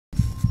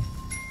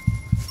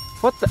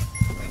What the?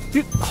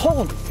 Dude,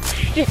 holy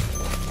shit!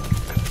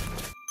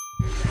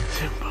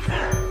 See him above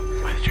there,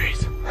 by the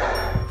trees.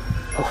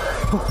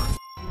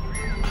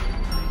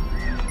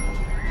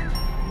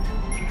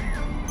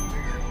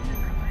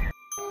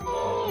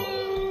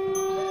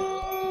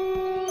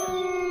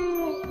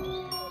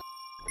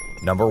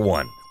 Number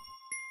 1.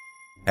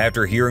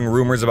 After hearing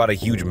rumors about a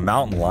huge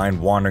mountain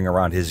lion wandering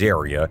around his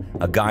area,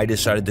 a guy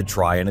decided to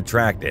try and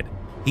attract it.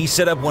 He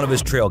set up one of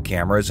his trail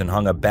cameras and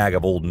hung a bag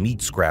of old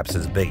meat scraps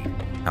as bait.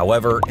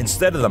 However,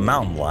 instead of the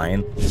mountain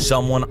lion,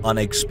 someone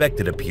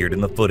unexpected appeared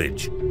in the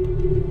footage.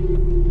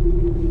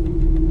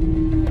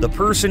 The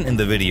person in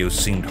the video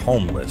seemed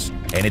homeless,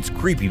 and it's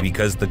creepy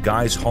because the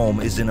guy's home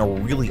is in a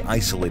really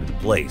isolated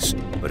place.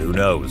 But who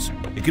knows?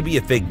 It could be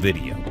a fake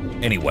video.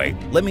 Anyway,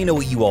 let me know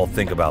what you all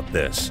think about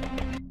this.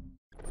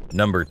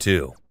 Number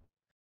 2.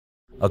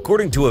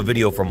 According to a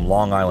video from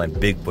Long Island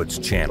Bigfoot's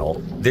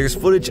channel, there's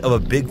footage of a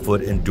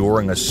Bigfoot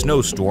enduring a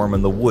snowstorm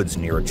in the woods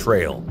near a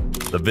trail.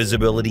 The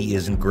visibility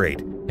isn't great,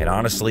 and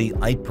honestly,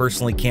 I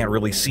personally can't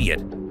really see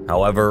it.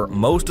 However,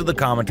 most of the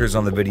commenters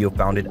on the video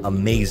found it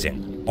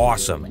amazing,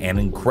 awesome, and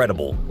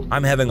incredible.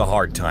 I'm having a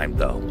hard time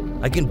though.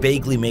 I can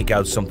vaguely make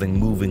out something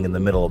moving in the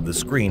middle of the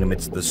screen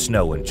amidst the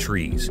snow and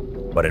trees.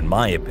 But in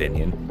my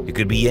opinion, it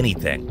could be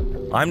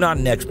anything. I'm not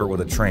an expert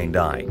with a trained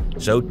eye,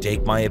 so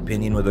take my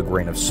opinion with a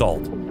grain of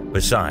salt.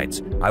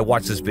 Besides, I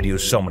watched this video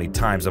so many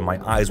times that my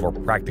eyes were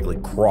practically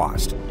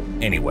crossed.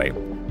 Anyway,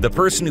 the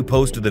person who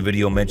posted the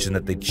video mentioned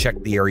that they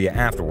checked the area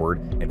afterward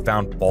and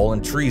found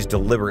fallen trees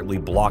deliberately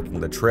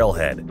blocking the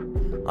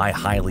trailhead. I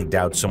highly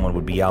doubt someone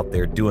would be out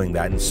there doing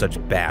that in such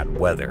bad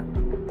weather.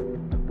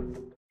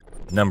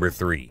 Number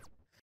 3.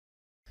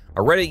 A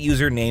Reddit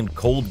user named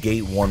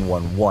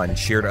Coldgate111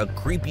 shared a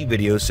creepy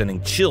video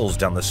sending chills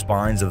down the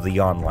spines of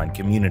the online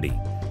community.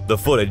 The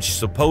footage,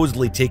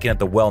 supposedly taken at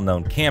the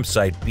well-known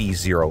campsite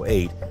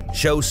B08,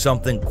 shows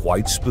something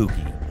quite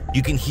spooky.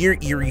 You can hear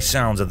eerie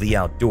sounds of the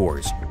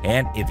outdoors,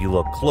 and if you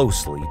look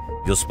closely,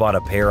 you'll spot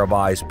a pair of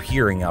eyes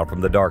peering out from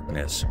the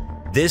darkness.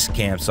 This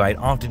campsite,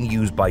 often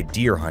used by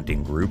deer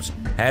hunting groups,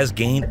 has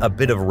gained a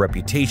bit of a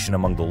reputation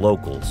among the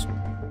locals.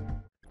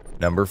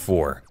 Number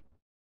 4.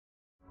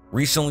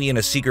 Recently, in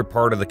a secret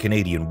part of the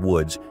Canadian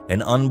woods,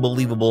 an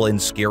unbelievable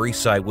and scary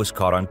sight was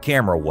caught on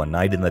camera one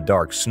night in the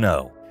dark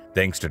snow.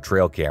 Thanks to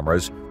trail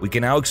cameras, we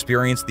can now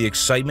experience the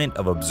excitement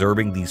of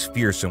observing these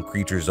fearsome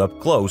creatures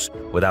up close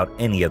without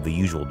any of the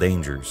usual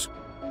dangers.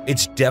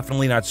 It's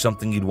definitely not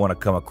something you'd want to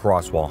come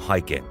across while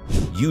hiking.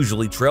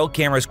 Usually, trail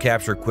cameras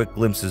capture quick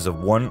glimpses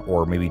of one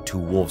or maybe two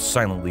wolves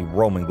silently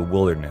roaming the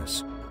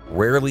wilderness.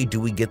 Rarely do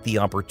we get the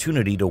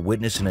opportunity to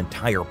witness an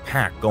entire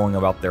pack going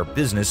about their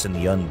business in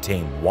the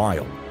untamed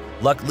wild.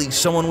 Luckily,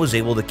 someone was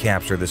able to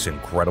capture this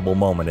incredible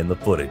moment in the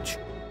footage.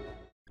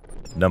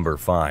 Number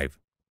 5.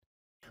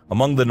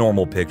 Among the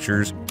normal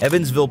pictures,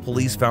 Evansville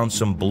police found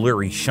some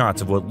blurry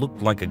shots of what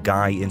looked like a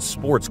guy in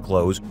sports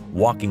clothes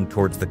walking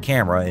towards the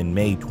camera in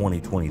May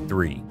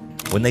 2023.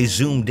 When they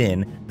zoomed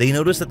in, they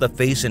noticed that the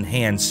face and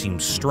hands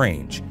seemed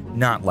strange,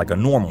 not like a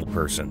normal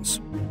person's.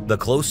 The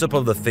close-up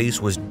of the face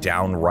was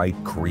downright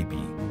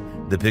creepy.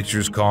 The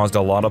pictures caused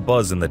a lot of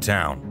buzz in the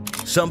town.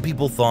 Some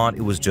people thought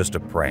it was just a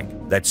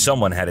prank, that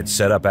someone had it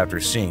set up after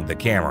seeing the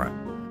camera.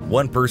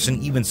 One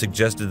person even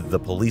suggested that the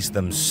police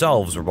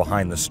themselves were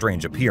behind the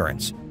strange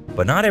appearance.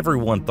 But not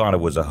everyone thought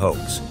it was a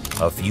hoax.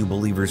 A few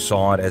believers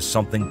saw it as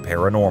something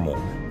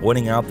paranormal,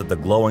 pointing out that the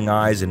glowing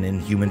eyes and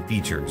inhuman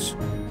features.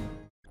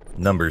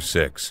 Number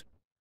 6.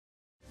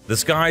 The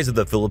skies of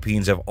the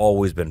Philippines have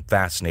always been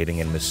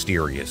fascinating and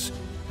mysterious.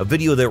 A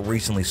video that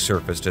recently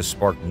surfaced has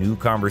sparked new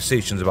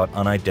conversations about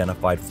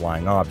unidentified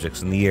flying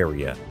objects in the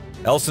area.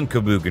 Elson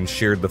Kabugan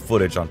shared the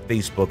footage on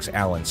Facebook's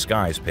Alan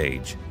Skies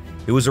page.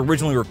 It was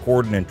originally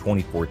recorded in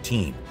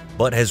 2014,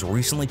 but has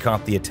recently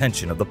caught the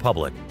attention of the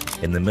public.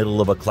 In the middle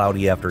of a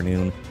cloudy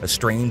afternoon, a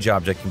strange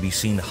object can be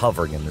seen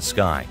hovering in the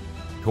sky.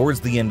 Towards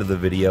the end of the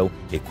video,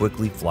 it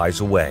quickly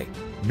flies away.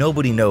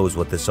 Nobody knows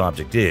what this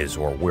object is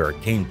or where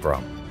it came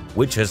from,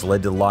 which has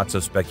led to lots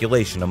of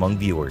speculation among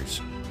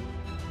viewers.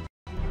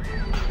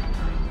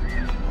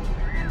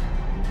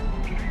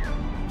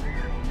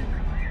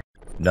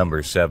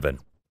 Number 7.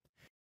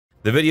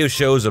 The video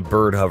shows a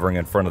bird hovering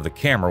in front of the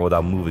camera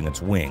without moving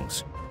its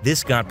wings.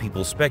 This got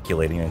people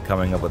speculating and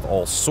coming up with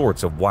all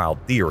sorts of wild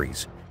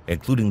theories,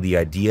 including the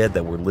idea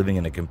that we're living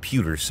in a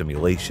computer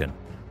simulation.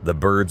 The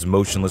bird's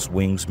motionless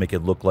wings make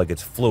it look like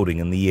it's floating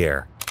in the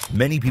air.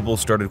 Many people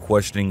started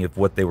questioning if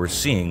what they were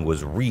seeing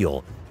was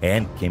real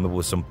and came up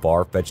with some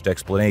far-fetched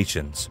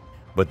explanations.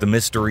 But the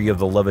mystery of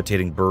the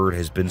levitating bird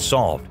has been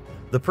solved.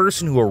 The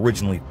person who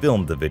originally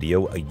filmed the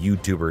video, a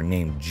YouTuber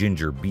named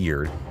Ginger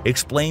Beard,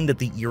 explained that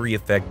the eerie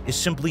effect is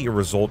simply a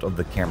result of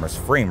the camera's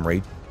frame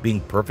rate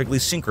being perfectly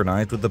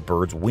synchronized with the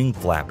bird's wing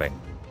flapping.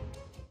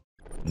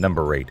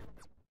 Number 8.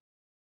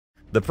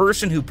 The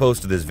person who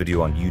posted this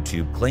video on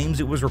YouTube claims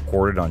it was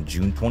recorded on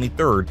June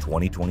 23,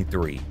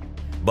 2023.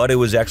 But it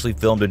was actually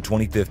filmed in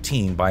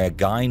 2015 by a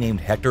guy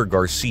named Hector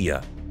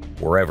Garcia.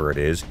 Wherever it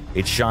is,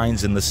 it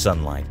shines in the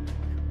sunlight.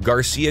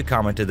 Garcia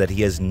commented that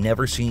he has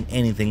never seen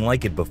anything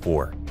like it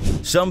before.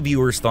 Some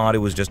viewers thought it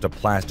was just a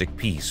plastic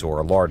piece or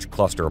a large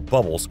cluster of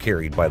bubbles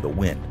carried by the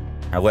wind.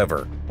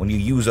 However, when you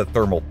use a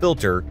thermal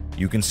filter,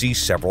 you can see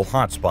several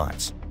hot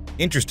spots.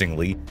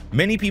 Interestingly,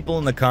 many people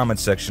in the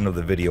comments section of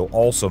the video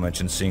also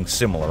mentioned seeing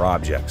similar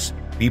objects.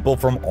 People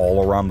from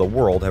all around the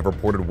world have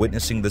reported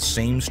witnessing the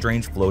same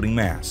strange floating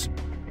mass.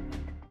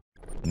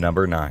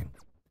 Number 9.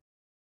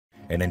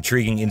 An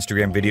intriguing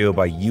Instagram video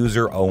by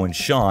user Owen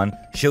Sean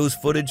shows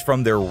footage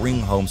from their Ring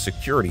Home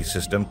security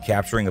system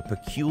capturing a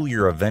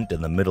peculiar event in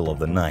the middle of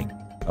the night.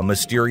 A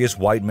mysterious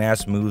white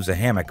mass moves a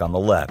hammock on the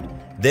left,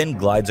 then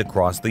glides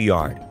across the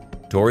yard.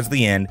 Towards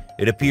the end,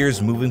 it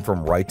appears moving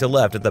from right to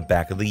left at the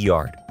back of the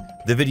yard.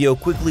 The video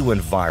quickly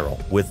went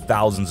viral, with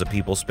thousands of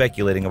people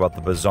speculating about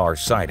the bizarre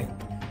sighting.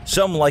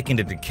 Some likened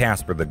it to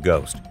Casper the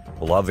Ghost,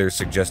 while others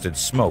suggested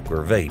smoke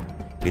or vape.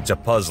 It's a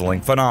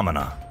puzzling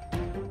phenomena.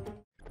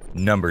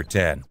 Number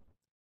 10.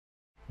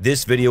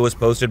 This video was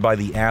posted by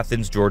the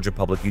Athens, Georgia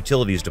Public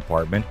Utilities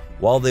Department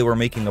while they were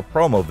making a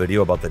promo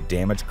video about the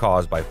damage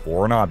caused by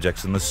foreign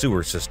objects in the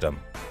sewer system.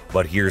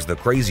 But here's the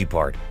crazy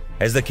part.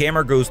 As the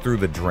camera goes through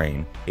the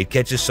drain, it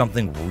catches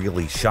something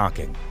really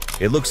shocking.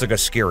 It looks like a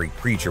scary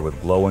creature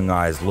with glowing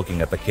eyes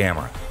looking at the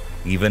camera.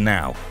 Even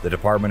now, the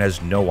department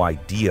has no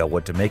idea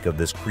what to make of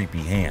this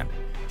creepy hand.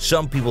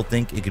 Some people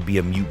think it could be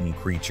a mutant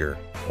creature,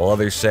 while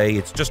others say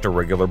it's just a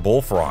regular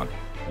bullfrog.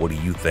 What do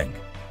you think?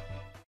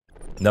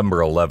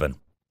 Number 11.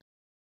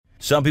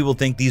 Some people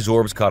think these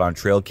orbs caught on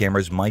trail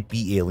cameras might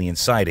be alien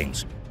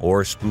sightings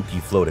or spooky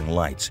floating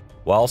lights,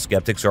 while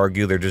skeptics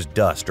argue they're just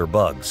dust or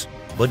bugs.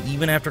 But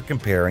even after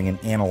comparing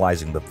and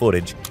analyzing the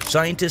footage,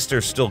 scientists are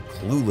still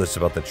clueless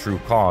about the true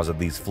cause of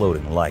these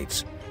floating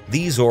lights.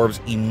 These orbs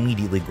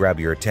immediately grab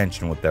your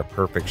attention with their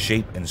perfect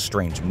shape and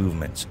strange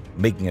movements,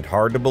 making it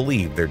hard to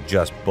believe they're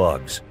just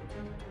bugs.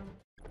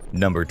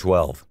 Number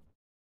 12.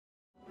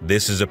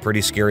 This is a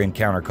pretty scary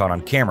encounter caught on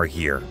camera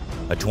here.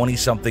 A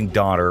 20-something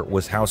daughter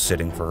was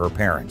house-sitting for her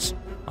parents.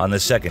 On the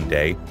second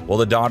day, while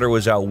the daughter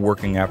was out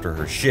working after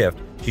her shift,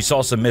 she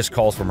saw some missed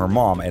calls from her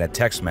mom and a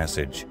text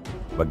message.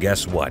 But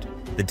guess what?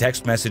 The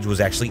text message was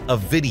actually a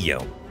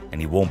video,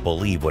 and you won't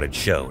believe what it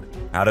showed.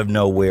 Out of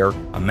nowhere,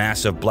 a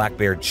massive black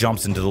bear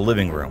jumps into the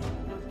living room.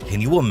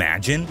 Can you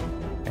imagine?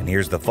 And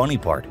here's the funny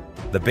part.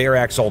 The bear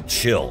acts all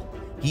chill.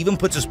 He even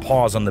puts his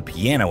paws on the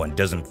piano and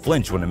doesn't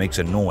flinch when it makes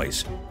a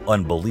noise.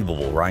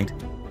 Unbelievable, right?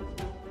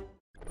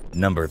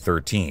 Number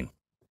 13.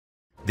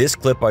 This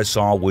clip I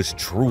saw was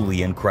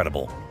truly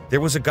incredible.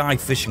 There was a guy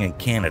fishing in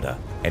Canada,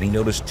 and he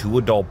noticed 2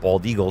 adult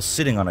bald eagles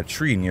sitting on a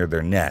tree near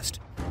their nest.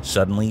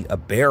 Suddenly, a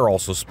bear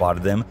also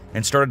spotted them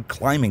and started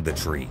climbing the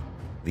tree.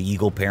 The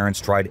eagle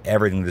parents tried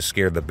everything to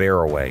scare the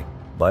bear away,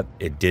 but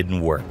it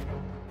didn't work.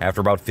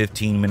 After about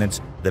 15 minutes,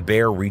 the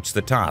bear reached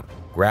the top,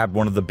 grabbed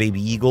one of the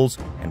baby eagles,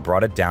 and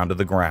brought it down to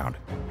the ground.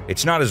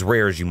 It's not as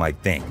rare as you might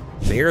think.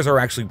 Bears are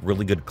actually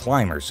really good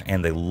climbers,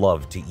 and they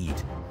love to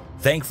eat.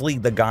 Thankfully,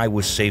 the guy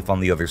was safe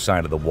on the other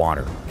side of the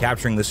water,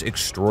 capturing this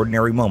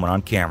extraordinary moment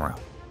on camera.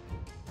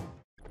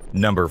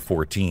 Number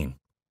 14.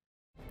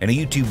 In a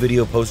YouTube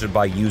video posted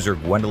by user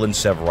Gwendolyn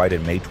Severite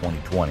in May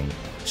 2020,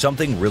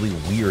 something really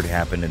weird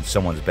happened in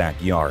someone's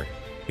backyard.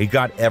 It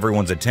got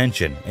everyone's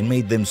attention and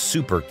made them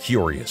super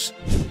curious.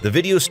 The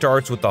video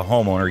starts with the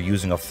homeowner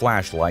using a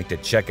flashlight to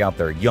check out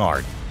their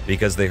yard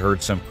because they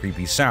heard some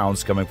creepy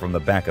sounds coming from the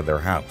back of their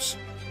house.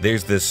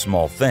 There's this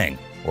small thing,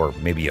 or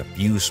maybe a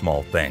few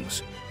small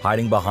things,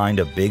 hiding behind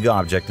a big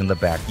object in the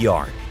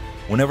backyard.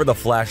 Whenever the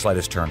flashlight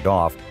is turned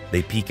off,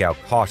 they peek out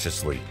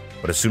cautiously,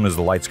 but as soon as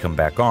the lights come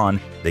back on,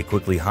 they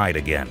quickly hide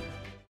again.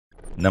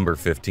 Number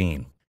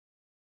 15.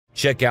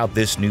 Check out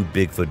this new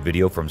Bigfoot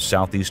video from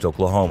southeast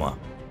Oklahoma.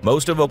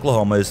 Most of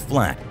Oklahoma is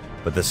flat,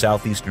 but the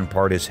southeastern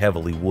part is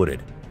heavily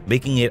wooded,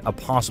 making it a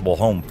possible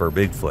home for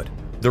Bigfoot.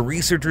 The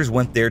researchers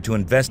went there to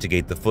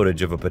investigate the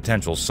footage of a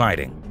potential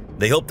sighting.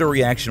 They hope the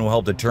reaction will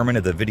help determine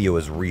if the video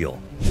is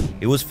real.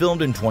 It was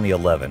filmed in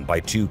 2011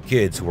 by 2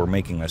 kids who were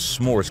making a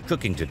s'mores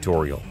cooking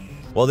tutorial.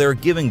 While they were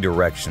giving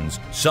directions,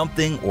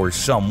 something or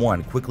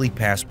someone quickly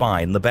passed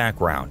by in the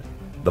background.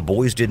 The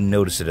boys didn't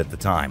notice it at the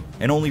time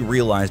and only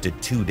realized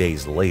it 2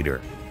 days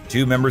later.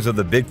 2 members of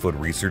the Bigfoot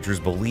researchers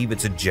believe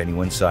it's a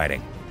genuine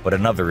sighting, but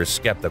another is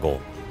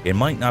skeptical. It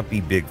might not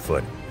be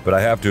Bigfoot, but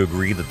I have to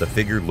agree that the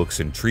figure looks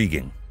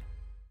intriguing.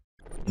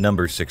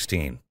 Number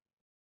 16.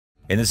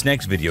 In this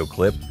next video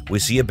clip, we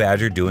see a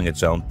badger doing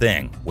its own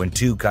thing when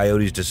 2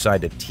 coyotes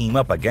decide to team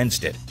up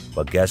against it.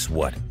 But guess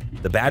what?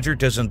 The badger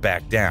doesn't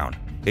back down.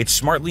 It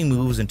smartly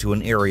moves into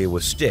an area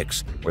with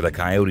sticks where the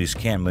coyotes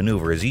can't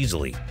maneuver as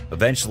easily.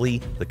 Eventually,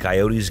 the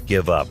coyotes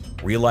give up,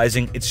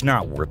 realizing it's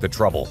not worth the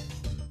trouble.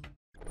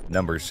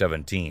 Number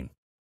 17.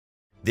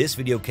 This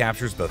video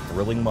captures the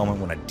thrilling moment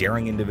when a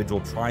daring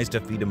individual tries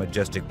to feed a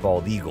majestic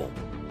bald eagle.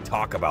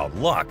 Talk about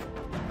luck!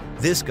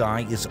 This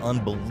guy is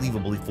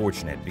unbelievably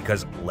fortunate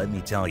because, let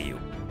me tell you,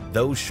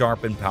 those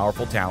sharp and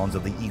powerful talons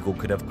of the eagle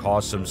could have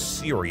caused some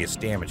serious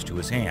damage to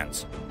his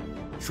hands.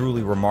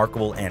 Truly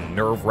remarkable and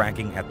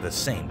nerve-wracking at the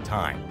same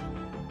time.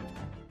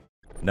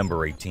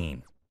 Number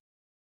 18.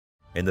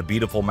 In the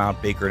beautiful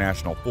Mount Baker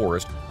National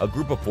Forest, a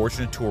group of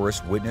fortunate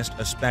tourists witnessed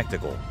a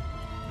spectacle.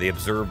 They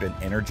observed an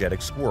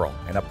energetic squirrel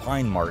and a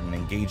pine marten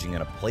engaging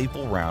in a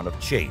playful round of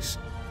chase.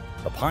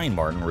 The pine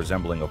marten,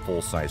 resembling a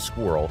full-size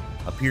squirrel,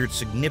 appeared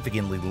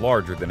significantly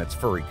larger than its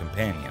furry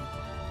companion.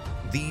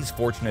 These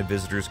fortunate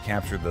visitors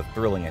captured the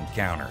thrilling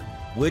encounter,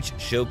 which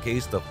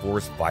showcased the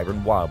forest's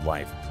vibrant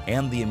wildlife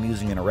and the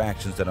amusing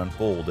interactions that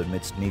unfold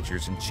amidst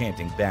nature's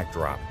enchanting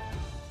backdrop.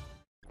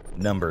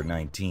 Number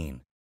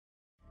 19.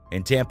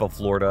 In Tampa,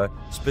 Florida,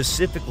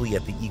 specifically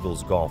at the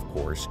Eagles Golf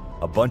Course,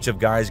 a bunch of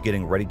guys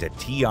getting ready to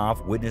tee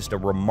off witnessed a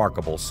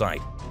remarkable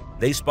sight.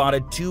 They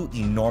spotted two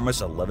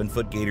enormous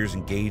 11-foot gators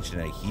engaged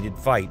in a heated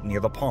fight near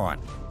the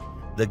pond.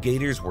 The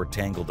gators were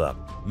tangled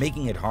up,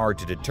 making it hard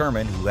to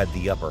determine who had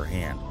the upper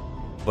hand,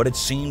 but it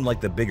seemed like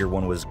the bigger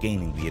one was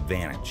gaining the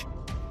advantage.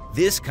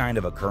 This kind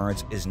of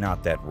occurrence is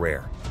not that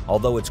rare,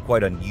 although it's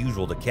quite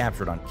unusual to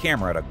capture it on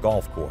camera at a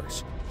golf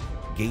course.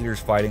 Gators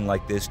fighting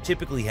like this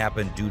typically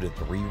happen due to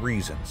three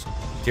reasons: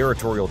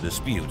 territorial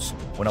disputes,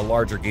 when a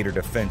larger gator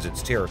defends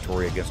its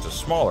territory against a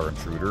smaller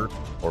intruder,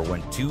 or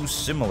when two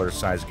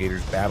similar-sized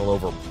gators battle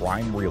over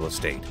prime real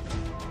estate.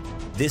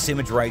 This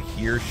image right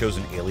here shows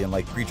an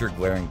alien-like creature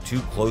glaring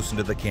too close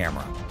into the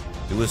camera.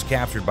 It was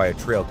captured by a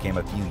trail cam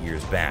a few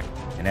years back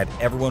and had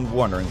everyone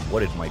wondering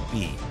what it might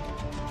be.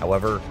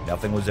 However,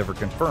 nothing was ever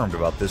confirmed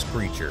about this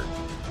creature.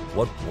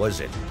 What was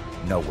it?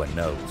 No one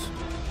knows.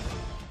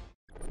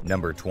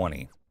 Number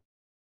 20.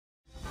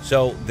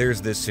 So,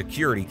 there's this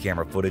security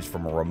camera footage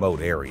from a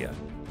remote area.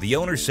 The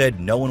owner said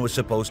no one was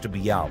supposed to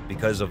be out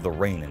because of the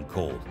rain and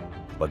cold.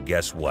 But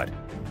guess what?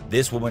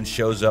 This woman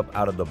shows up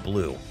out of the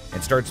blue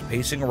and starts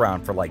pacing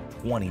around for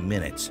like 20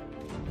 minutes.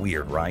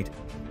 Weird, right?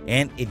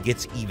 And it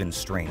gets even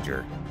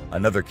stranger.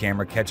 Another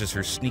camera catches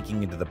her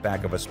sneaking into the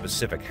back of a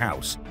specific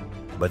house.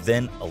 But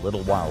then, a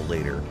little while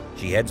later,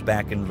 she heads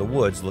back into the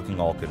woods looking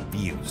all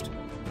confused.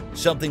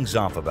 Something's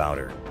off about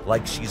her,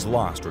 like she's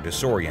lost or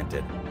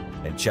disoriented.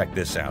 And check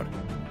this out.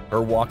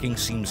 Her walking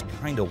seems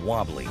kinda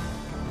wobbly.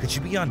 Could she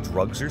be on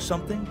drugs or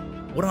something?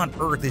 What on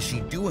earth is she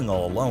doing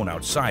all alone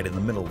outside in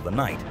the middle of the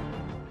night?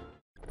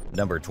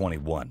 Number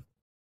 21.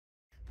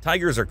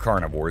 Tigers are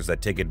carnivores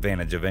that take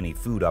advantage of any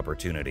food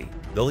opportunity.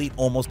 They'll eat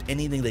almost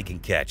anything they can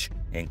catch,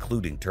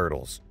 including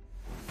turtles.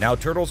 Now,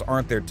 turtles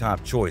aren't their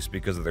top choice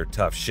because of their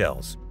tough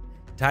shells.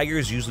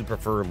 Tigers usually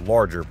prefer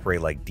larger prey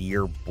like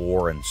deer,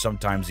 boar, and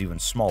sometimes even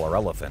smaller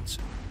elephants.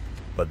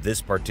 But this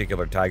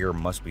particular tiger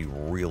must be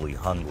really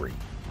hungry.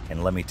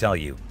 And let me tell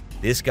you,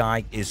 this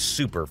guy is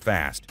super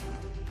fast.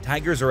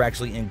 Tigers are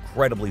actually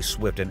incredibly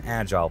swift and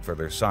agile for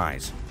their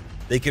size.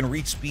 They can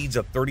reach speeds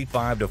of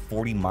 35 to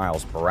 40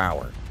 miles per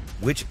hour,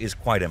 which is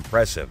quite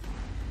impressive.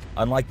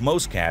 Unlike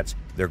most cats,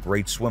 they're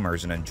great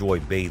swimmers and enjoy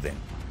bathing.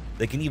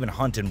 They can even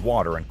hunt in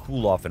water and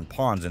cool off in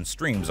ponds and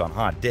streams on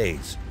hot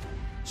days.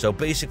 So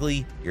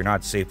basically, you're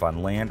not safe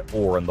on land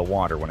or in the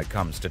water when it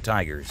comes to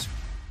tigers.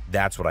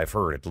 That's what I've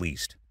heard, at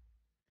least.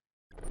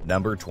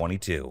 Number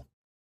 22.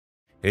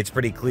 It's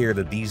pretty clear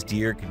that these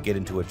deer could get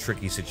into a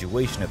tricky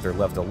situation if they're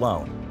left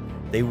alone.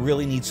 They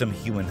really need some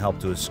human help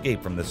to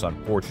escape from this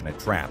unfortunate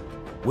trap,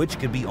 which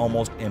could be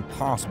almost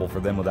impossible for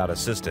them without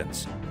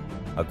assistance.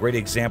 A great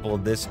example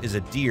of this is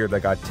a deer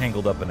that got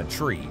tangled up in a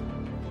tree.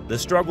 The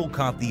struggle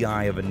caught the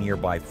eye of a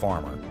nearby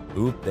farmer,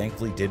 who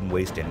thankfully didn't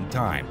waste any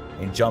time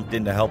and jumped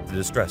in to help the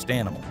distressed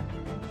animal.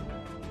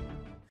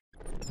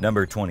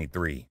 Number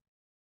 23.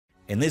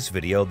 In this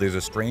video, there's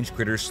a strange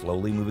critter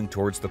slowly moving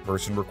towards the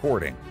person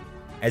recording.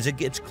 As it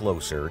gets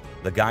closer,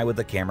 the guy with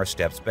the camera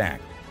steps back.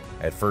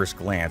 At first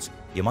glance,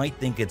 you might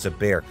think it's a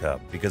bear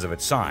cub because of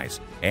its size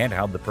and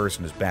how the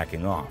person is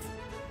backing off.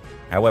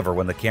 However,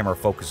 when the camera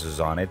focuses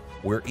on it,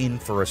 we're in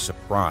for a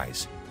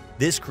surprise.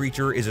 This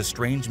creature is a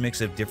strange mix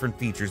of different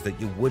features that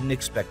you wouldn't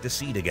expect to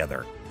see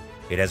together.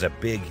 It has a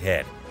big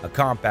head, a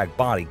compact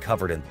body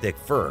covered in thick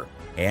fur,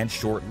 and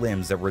short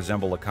limbs that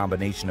resemble a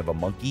combination of a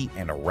monkey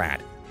and a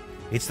rat.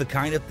 It's the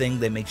kind of thing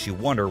that makes you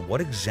wonder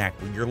what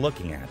exactly you're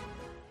looking at.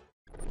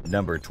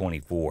 Number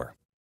 24.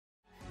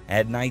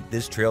 At night,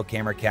 this trail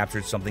camera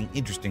captured something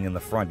interesting in the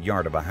front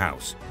yard of a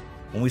house.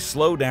 When we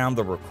slow down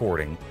the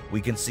recording,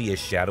 we can see a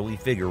shadowy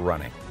figure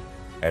running.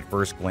 At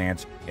first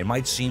glance, it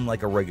might seem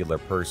like a regular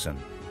person,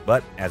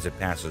 but as it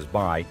passes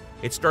by,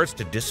 it starts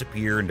to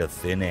disappear into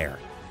thin air.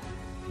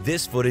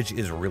 This footage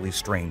is really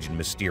strange and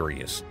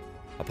mysterious.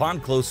 Upon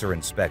closer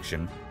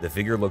inspection, the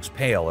figure looks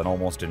pale and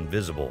almost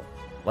invisible,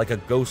 like a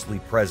ghostly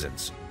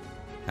presence.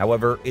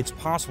 However, it's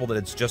possible that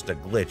it's just a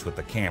glitch with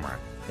the camera,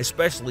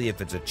 especially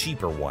if it's a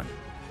cheaper one.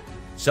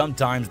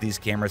 Sometimes these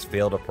cameras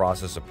fail to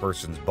process a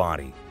person's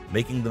body,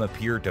 making them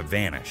appear to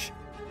vanish.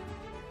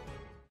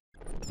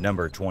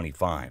 Number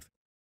 25.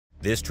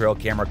 This trail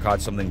camera caught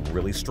something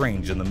really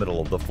strange in the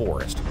middle of the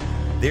forest.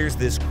 There's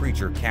this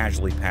creature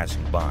casually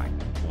passing by,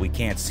 but we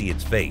can't see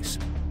its face.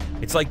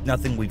 It's like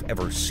nothing we've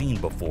ever seen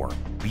before,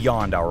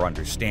 beyond our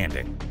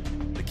understanding.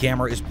 The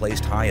camera is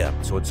placed high up,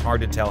 so it's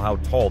hard to tell how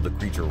tall the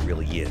creature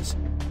really is.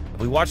 If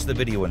we watch the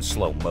video in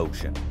slow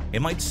motion,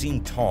 it might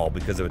seem tall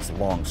because of its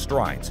long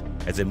strides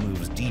as it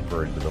moves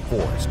deeper into the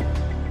forest.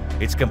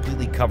 It's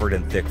completely covered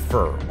in thick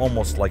fur,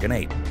 almost like an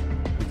ape.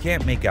 We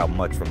can't make out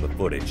much from the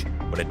footage,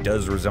 but it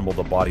does resemble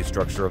the body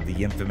structure of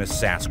the infamous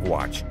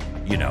Sasquatch.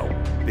 You know,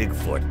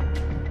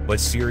 Bigfoot. But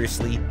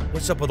seriously,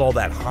 what's up with all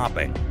that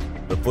hopping?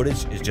 The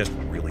footage is just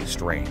really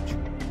strange.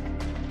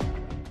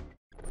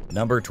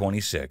 Number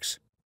 26.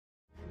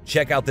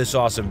 Check out this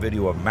awesome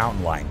video of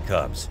mountain lion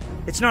cubs.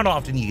 It's not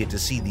often you get to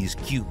see these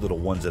cute little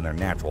ones in their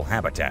natural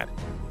habitat.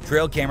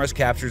 Trail cameras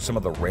capture some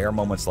of the rare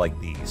moments like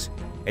these.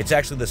 It's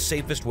actually the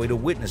safest way to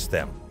witness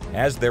them,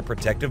 as their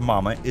protective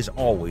mama is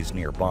always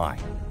nearby.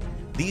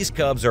 These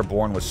cubs are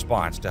born with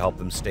spots to help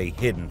them stay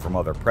hidden from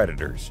other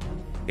predators.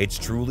 It's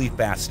truly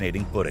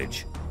fascinating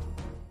footage.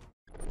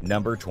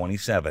 Number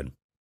 27.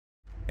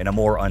 In a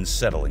more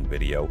unsettling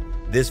video,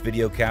 this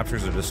video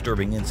captures a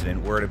disturbing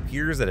incident where it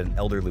appears that an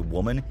elderly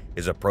woman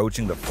is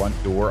approaching the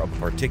front door of a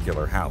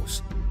particular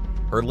house.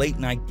 Her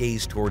late-night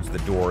gaze towards the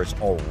door is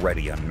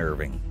already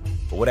unnerving,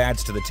 but what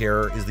adds to the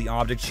terror is the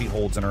object she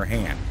holds in her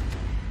hand.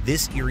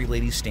 This eerie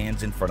lady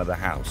stands in front of the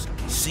house,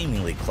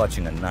 seemingly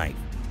clutching a knife,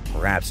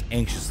 perhaps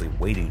anxiously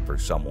waiting for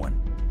someone.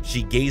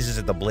 She gazes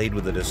at the blade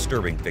with a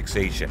disturbing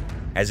fixation,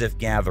 as if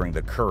gathering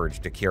the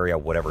courage to carry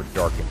out whatever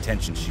dark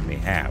intentions she may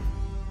have.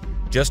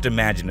 Just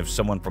imagine if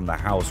someone from the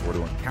house were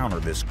to encounter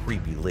this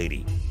creepy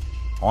lady.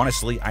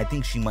 Honestly, I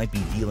think she might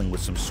be dealing with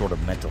some sort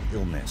of mental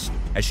illness,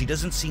 as she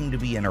doesn't seem to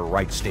be in her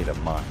right state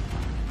of mind.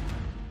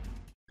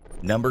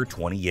 Number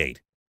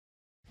 28.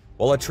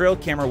 While a trail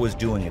camera was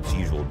doing its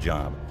usual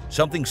job,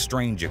 something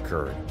strange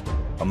occurred.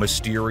 A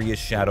mysterious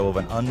shadow of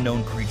an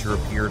unknown creature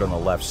appeared on the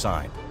left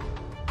side.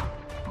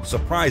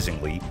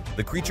 Surprisingly,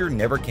 the creature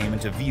never came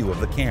into view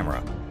of the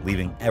camera,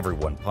 leaving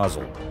everyone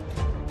puzzled.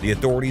 The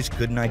authorities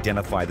couldn't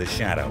identify the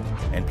shadow,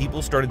 and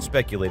people started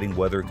speculating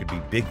whether it could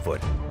be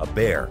Bigfoot, a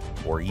bear,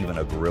 or even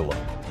a gorilla.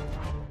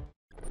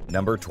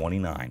 Number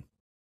 29.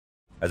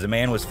 As a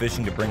man was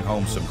fishing to bring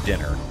home some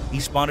dinner, he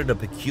spotted a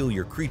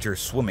peculiar creature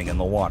swimming in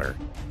the water.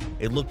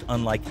 It looked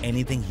unlike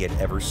anything he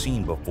had ever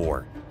seen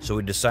before, so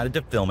he decided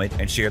to film it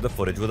and share the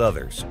footage with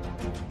others.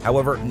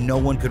 However, no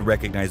one could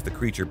recognize the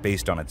creature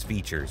based on its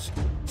features,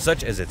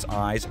 such as its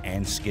eyes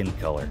and skin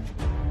color.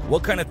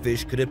 What kind of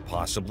fish could it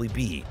possibly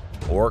be?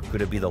 Or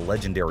could it be the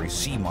legendary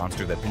sea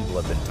monster that people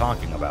have been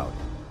talking about?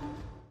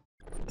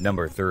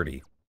 Number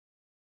 30.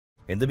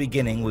 In the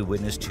beginning, we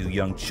witnessed two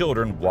young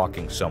children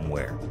walking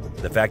somewhere.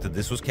 The fact that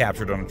this was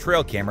captured on a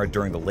trail camera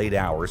during the late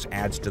hours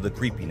adds to the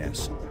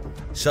creepiness.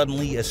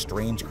 Suddenly, a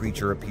strange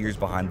creature appears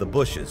behind the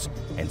bushes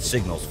and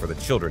signals for the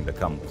children to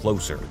come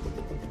closer.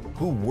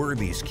 Who were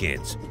these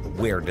kids?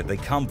 Where did they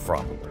come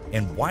from?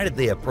 And why did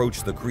they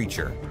approach the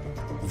creature?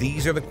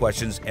 These are the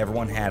questions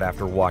everyone had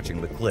after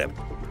watching the clip,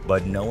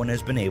 but no one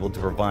has been able to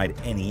provide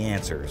any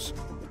answers.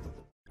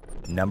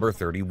 Number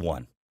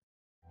 31.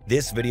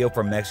 This video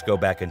from Mexico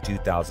back in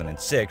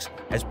 2006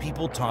 has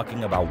people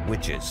talking about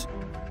witches.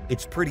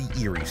 It's pretty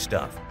eerie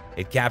stuff.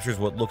 It captures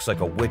what looks like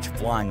a witch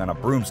flying on a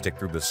broomstick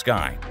through the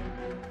sky.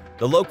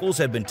 The locals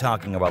had been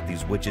talking about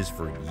these witches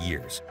for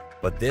years,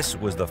 but this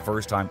was the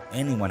first time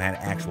anyone had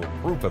actual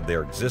proof of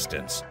their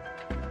existence.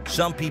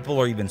 Some people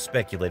are even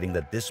speculating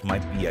that this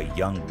might be a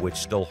young witch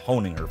still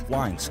honing her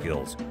flying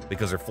skills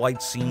because her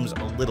flight seems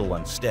a little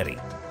unsteady.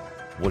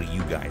 What do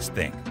you guys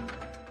think?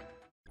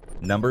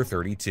 Number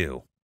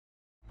 32.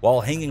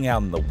 While hanging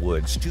out in the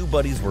woods, two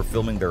buddies were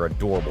filming their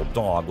adorable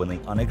dog when they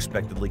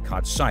unexpectedly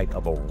caught sight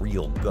of a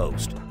real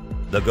ghost.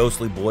 The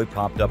ghostly boy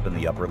popped up in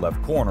the upper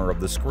left corner of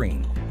the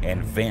screen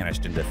and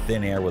vanished into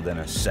thin air within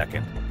a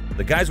second.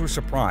 The guys were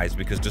surprised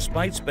because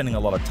despite spending a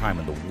lot of time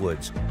in the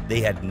woods,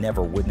 they had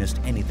never witnessed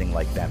anything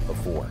like that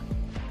before.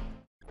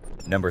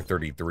 Number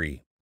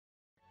 33.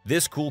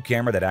 This cool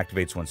camera that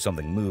activates when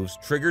something moves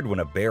triggered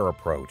when a bear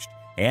approached,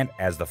 and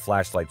as the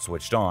flashlight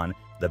switched on,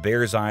 the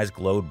bear's eyes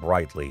glowed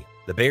brightly.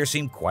 The bear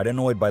seemed quite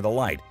annoyed by the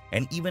light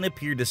and even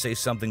appeared to say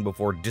something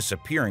before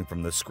disappearing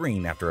from the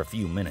screen after a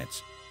few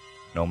minutes.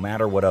 No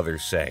matter what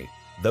others say,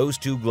 those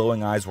two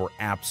glowing eyes were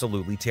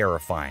absolutely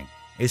terrifying,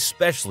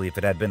 especially if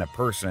it had been a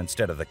person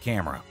instead of the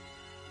camera.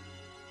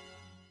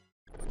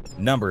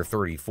 Number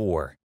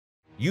 34.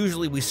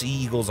 Usually we see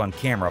eagles on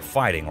camera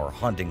fighting or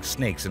hunting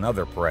snakes and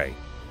other prey.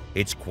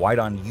 It's quite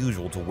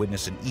unusual to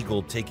witness an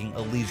eagle taking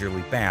a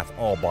leisurely path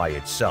all by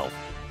itself.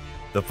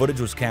 The footage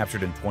was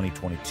captured in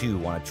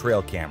 2022 on a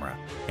trail camera,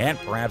 and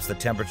perhaps the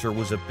temperature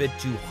was a bit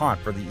too hot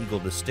for the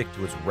eagle to stick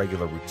to its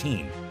regular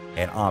routine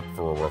and opt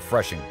for a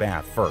refreshing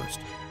bath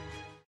first.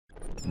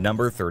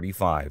 Number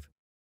 35.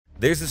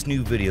 There's this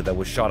new video that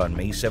was shot on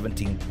May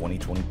 17,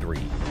 2023,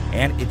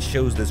 and it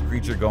shows this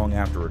creature going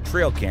after a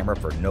trail camera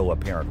for no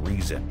apparent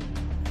reason.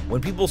 When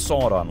people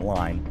saw it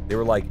online, they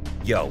were like,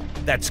 yo,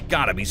 that's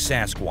gotta be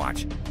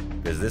Sasquatch,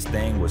 because this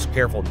thing was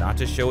careful not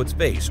to show its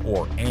face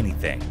or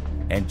anything,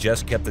 and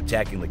just kept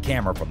attacking the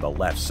camera from the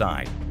left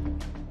side.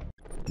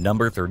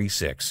 Number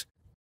 36.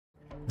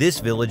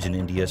 This village in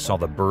India saw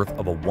the birth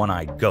of a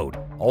one-eyed goat,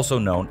 also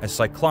known as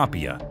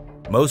Cyclopia.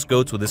 Most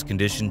goats with this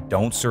condition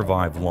don't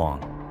survive long,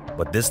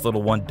 but this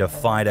little one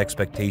defied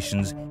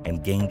expectations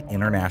and gained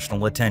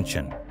international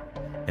attention.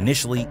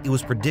 Initially, it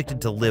was predicted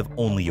to live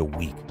only a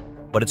week,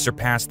 but it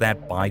surpassed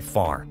that by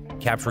far,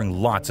 capturing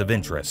lots of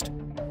interest.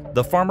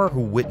 The farmer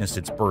who witnessed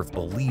its birth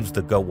believes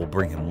the goat will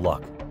bring him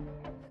luck.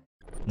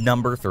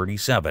 Number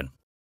 37.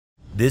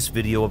 This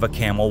video of a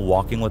camel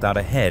walking without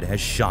a head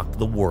has shocked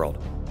the world.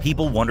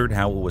 People wondered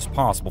how it was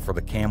possible for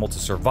the camel to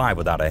survive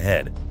without a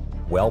head.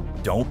 Well,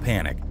 don't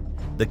panic.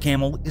 The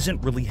camel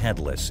isn't really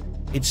headless.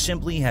 It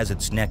simply has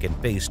its neck and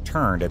face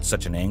turned at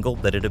such an angle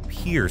that it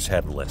appears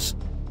headless.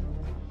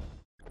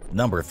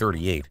 Number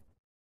 38.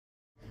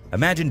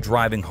 Imagine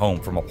driving home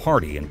from a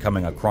party and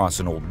coming across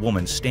an old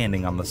woman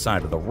standing on the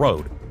side of the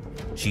road.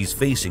 She's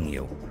facing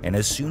you, and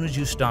as soon as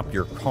you stop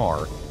your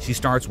car, she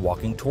starts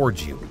walking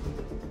towards you.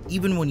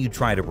 Even when you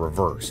try to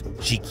reverse,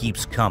 she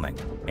keeps coming,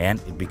 and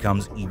it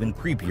becomes even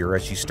creepier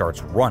as she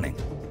starts running.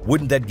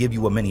 Wouldn't that give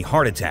you a mini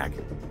heart attack?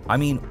 I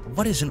mean,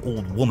 what is an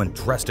old woman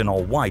dressed in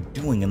all white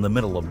doing in the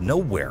middle of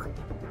nowhere?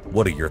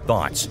 What are your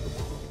thoughts?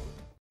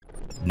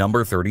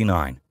 Number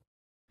 39.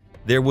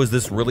 There was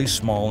this really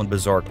small and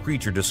bizarre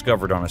creature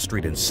discovered on a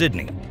street in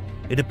Sydney.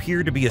 It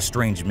appeared to be a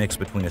strange mix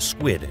between a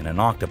squid and an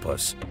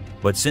octopus,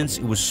 but since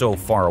it was so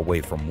far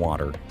away from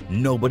water,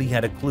 nobody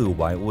had a clue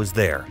why it was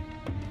there.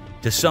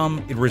 To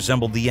some, it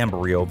resembled the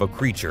embryo of a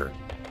creature,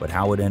 but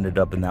how it ended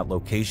up in that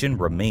location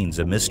remains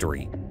a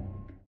mystery.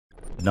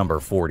 Number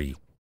 40.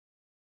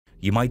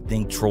 You might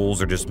think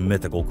trolls are just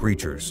mythical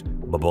creatures,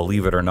 but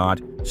believe it or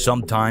not,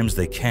 sometimes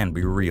they can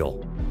be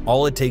real.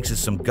 All it takes is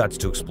some guts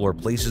to explore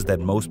places that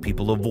most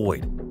people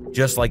avoid,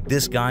 just like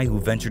this guy who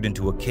ventured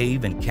into a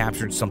cave and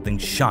captured something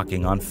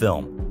shocking on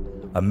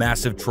film. A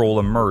massive troll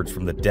emerged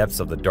from the depths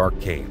of the dark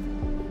cave.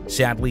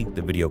 Sadly,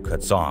 the video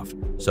cuts off,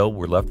 so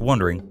we're left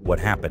wondering what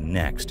happened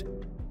next.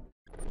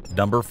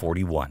 Number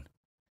 41.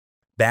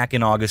 Back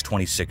in August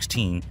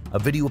 2016, a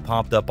video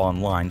popped up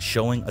online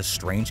showing a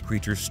strange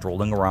creature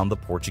strolling around the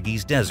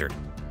Portuguese desert.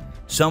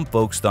 Some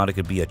folks thought it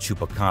could be a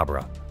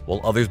chupacabra, while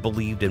others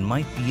believed it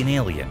might be an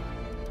alien.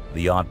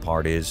 The odd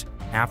part is,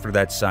 after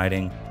that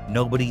sighting,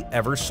 nobody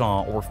ever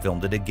saw or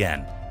filmed it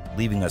again,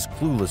 leaving us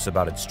clueless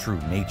about its true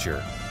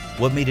nature.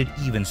 What made it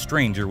even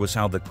stranger was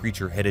how the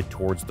creature headed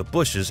towards the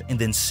bushes and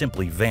then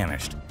simply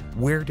vanished.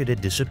 Where did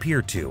it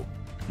disappear to?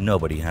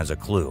 Nobody has a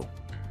clue.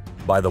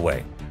 By the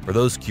way, for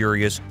those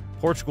curious,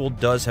 Portugal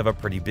does have a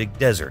pretty big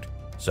desert,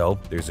 so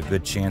there's a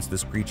good chance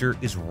this creature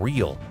is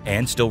real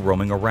and still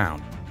roaming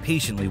around,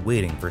 patiently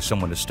waiting for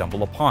someone to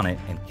stumble upon it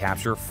and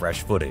capture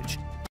fresh footage.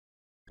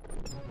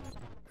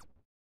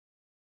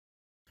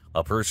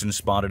 A person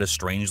spotted a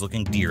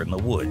strange-looking deer in the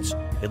woods.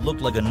 It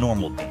looked like a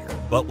normal deer,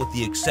 but with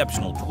the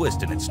exceptional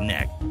twist in its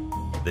neck.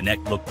 The neck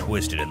looked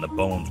twisted and the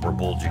bones were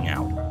bulging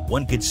out.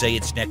 One could say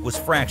its neck was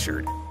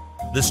fractured.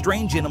 The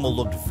strange animal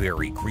looked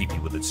very creepy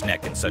with its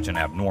neck in such an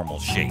abnormal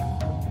shape.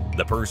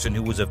 The person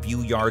who was a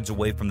few yards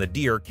away from the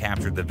deer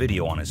captured the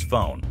video on his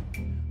phone.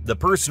 The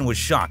person was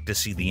shocked to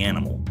see the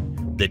animal.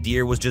 The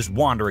deer was just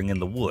wandering in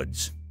the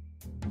woods.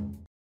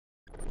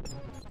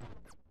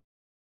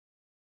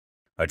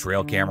 A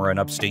trail camera in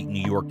upstate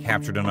New York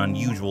captured an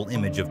unusual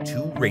image of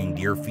two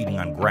reindeer feeding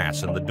on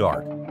grass in the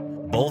dark.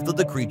 Both of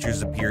the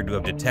creatures appeared to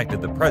have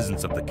detected the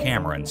presence of the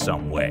camera in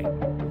some way,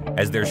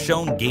 as they're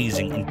shown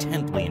gazing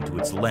intently into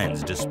its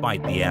lens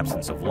despite the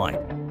absence of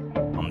light.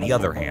 On the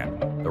other hand,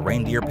 the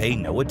reindeer pay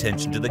no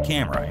attention to the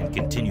camera and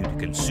continue to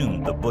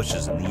consume the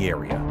bushes in the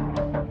area.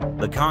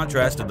 The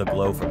contrast of the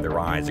glow from their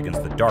eyes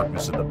against the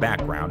darkness of the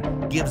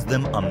background gives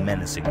them a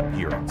menacing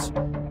appearance.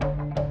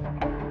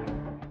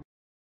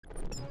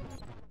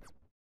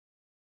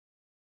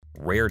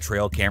 Rare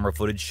trail camera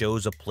footage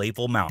shows a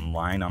playful mountain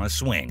lion on a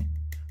swing.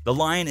 The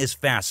lion is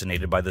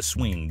fascinated by the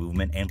swinging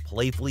movement and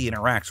playfully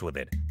interacts with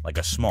it, like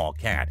a small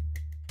cat.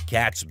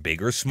 Cats,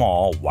 big or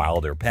small,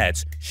 wild or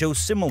pets, show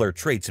similar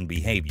traits and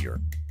behavior.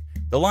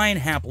 The lion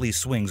happily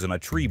swings on a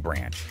tree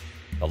branch.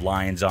 The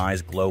lion's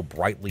eyes glow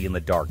brightly in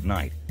the dark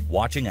night.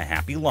 Watching a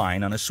happy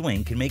lion on a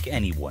swing can make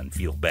anyone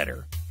feel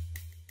better.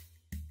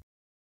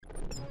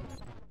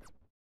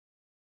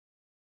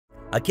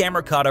 A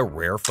camera caught a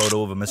rare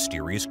photo of a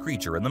mysterious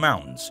creature in the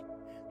mountains.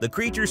 The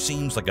creature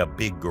seems like a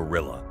big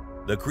gorilla.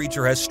 The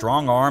creature has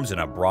strong arms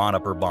and a broad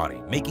upper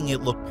body, making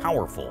it look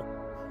powerful.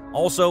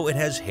 Also, it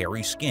has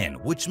hairy skin,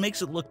 which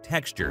makes it look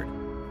textured.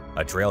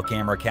 A trail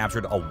camera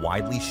captured a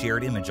widely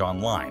shared image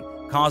online,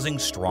 causing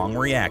strong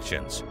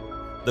reactions.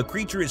 The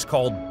creature is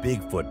called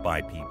Bigfoot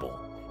by people.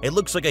 It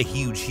looks like a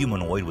huge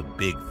humanoid with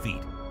big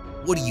feet.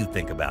 What do you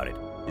think about it?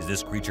 Is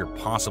this creature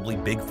possibly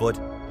Bigfoot?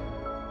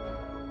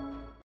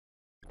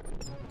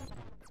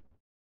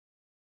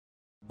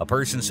 A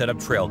person set up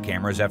trail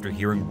cameras after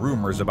hearing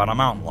rumors about a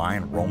mountain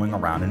lion roaming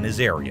around in his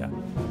area.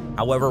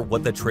 However,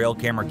 what the trail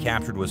camera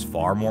captured was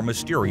far more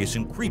mysterious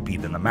and creepy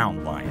than the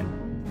mountain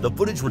lion. The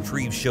footage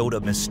retrieved showed a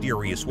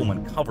mysterious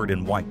woman covered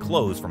in white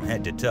clothes from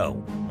head to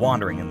toe,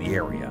 wandering in the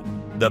area.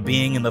 The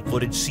being in the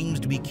footage seems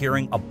to be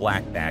carrying a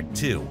black bag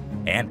too,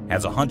 and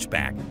has a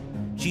hunchback.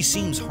 She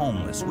seems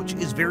homeless, which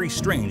is very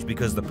strange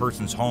because the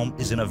person's home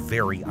is in a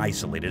very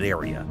isolated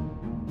area.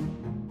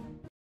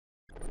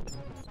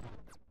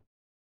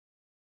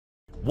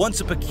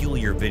 Once a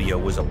peculiar video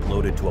was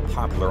uploaded to a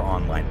popular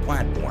online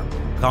platform,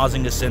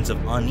 causing a sense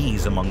of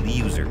unease among the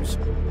users.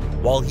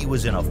 While he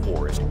was in a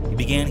forest, he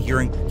began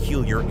hearing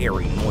peculiar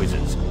airy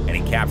noises, and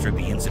he captured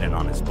the incident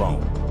on his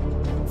phone.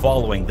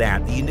 Following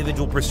that, the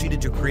individual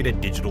proceeded to create a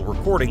digital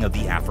recording of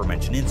the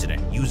aforementioned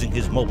incident using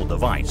his mobile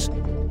device.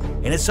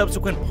 In a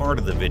subsequent part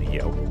of the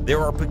video, there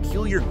are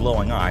peculiar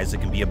glowing eyes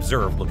that can be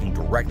observed looking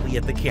directly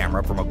at the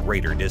camera from a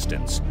greater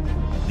distance.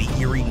 The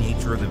eerie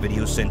nature of the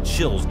video sent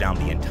chills down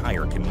the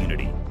entire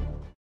community.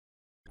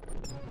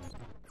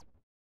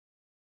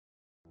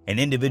 An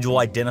individual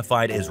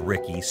identified as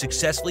Ricky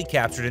successfully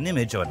captured an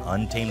image of an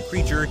untamed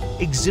creature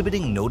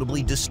exhibiting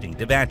notably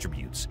distinctive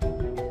attributes.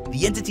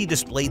 The entity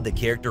displayed the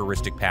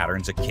characteristic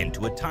patterns akin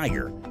to a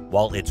tiger,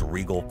 while its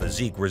regal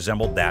physique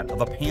resembled that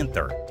of a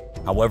panther.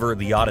 However,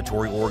 the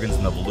auditory organs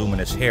and the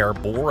voluminous hair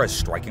bore a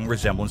striking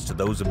resemblance to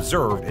those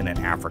observed in an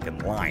African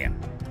lion.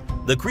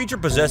 The creature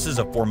possesses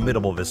a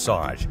formidable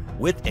visage,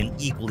 with an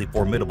equally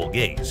formidable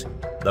gaze.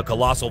 The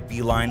colossal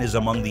feline is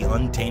among the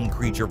untamed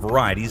creature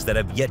varieties that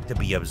have yet to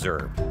be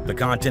observed. The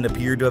content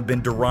appeared to have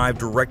been derived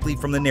directly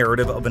from the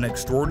narrative of an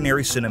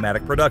extraordinary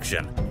cinematic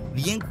production.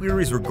 The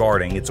inquiries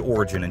regarding its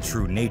origin and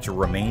true nature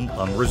remain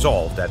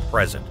unresolved at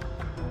present.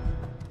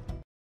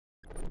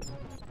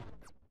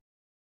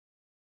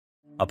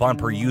 Upon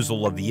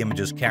perusal of the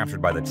images captured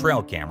by the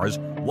trail cameras,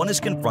 one is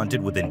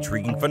confronted with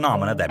intriguing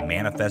phenomena that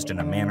manifest in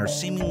a manner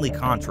seemingly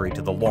contrary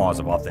to the laws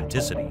of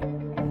authenticity.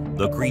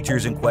 The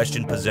creatures in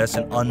question possess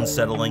an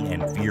unsettling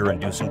and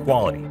fear-inducing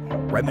quality,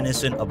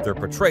 reminiscent of their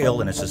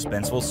portrayal in a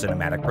suspenseful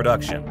cinematic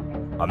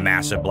production. A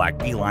massive black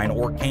feline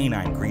or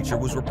canine creature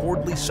was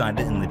reportedly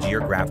sighted in the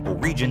geographical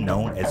region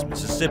known as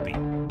Mississippi.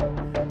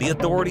 The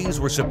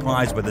authorities were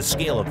surprised by the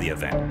scale of the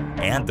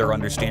event, and their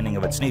understanding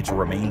of its nature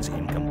remains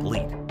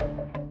incomplete.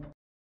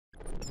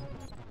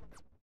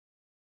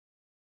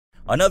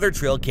 Another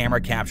trail camera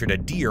captured a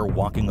deer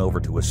walking over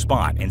to a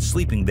spot and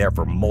sleeping there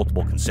for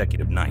multiple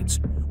consecutive nights,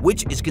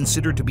 which is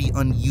considered to be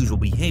unusual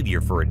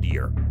behavior for a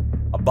deer.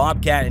 A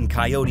bobcat and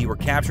coyote were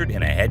captured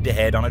in a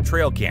head-to-head on a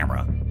trail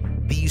camera.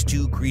 These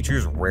two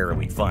creatures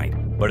rarely fight,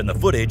 but in the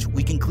footage,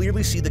 we can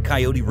clearly see the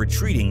coyote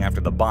retreating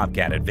after the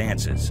bobcat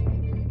advances.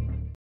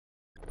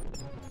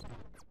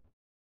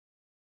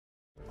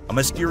 A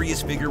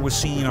mysterious figure was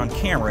seen on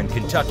camera in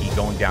Kentucky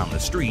going down the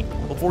street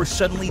before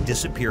suddenly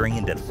disappearing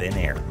into thin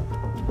air.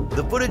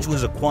 The footage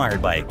was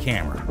acquired by a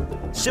camera.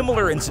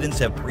 Similar incidents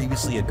have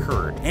previously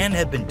occurred and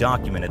have been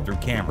documented through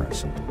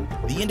cameras.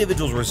 The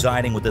individuals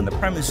residing within the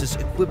premises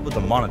equipped with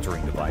the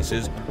monitoring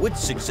devices, which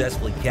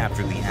successfully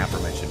captured the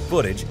aforementioned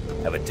footage,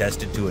 have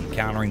attested to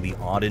encountering the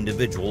odd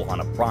individual on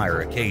a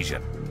prior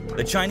occasion.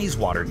 The Chinese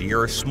water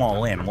deer are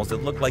small animals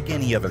that look like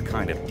any other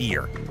kind of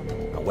deer.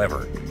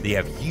 However, they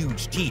have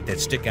huge teeth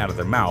that stick out of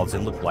their mouths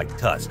and look like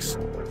tusks.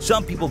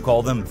 Some people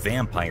call them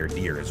vampire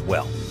deer as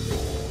well.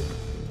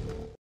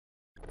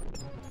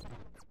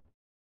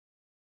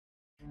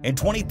 In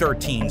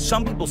 2013,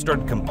 some people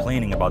started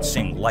complaining about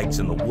seeing lights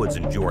in the woods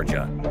in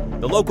Georgia.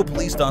 The local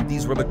police thought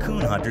these were the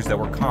coon hunters that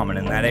were common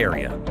in that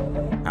area.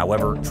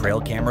 However,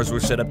 trail cameras were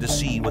set up to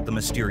see what the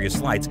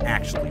mysterious lights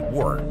actually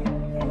were.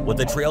 What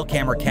the trail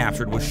camera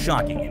captured was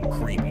shocking and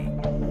creepy.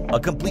 A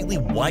completely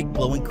white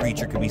glowing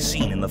creature could be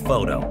seen in the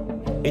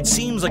photo. It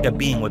seems like a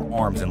being with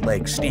arms and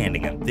legs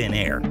standing in thin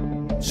air.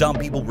 Some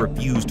people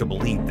refused to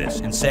believe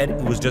this and said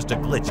it was just a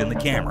glitch in the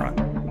camera.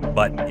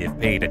 But if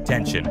paid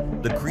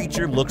attention, the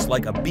creature looks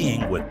like a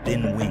being with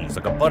thin wings,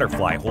 like a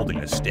butterfly holding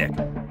a stick.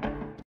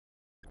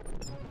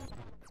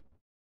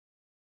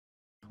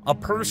 A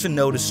person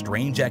noticed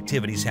strange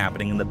activities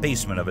happening in the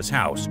basement of his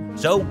house,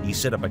 so he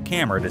set up a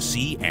camera to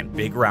see and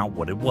figure out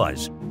what it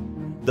was.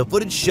 The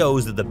footage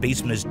shows that the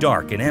basement is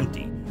dark and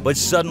empty, but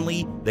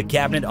suddenly the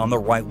cabinet on the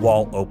right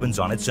wall opens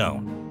on its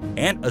own,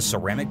 and a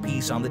ceramic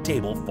piece on the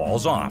table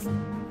falls off.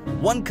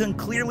 One can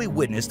clearly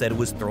witness that it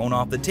was thrown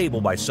off the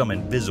table by some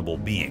invisible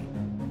being.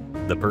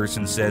 The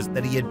person says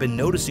that he had been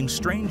noticing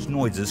strange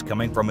noises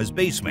coming from his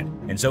basement,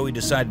 and so he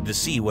decided to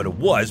see what it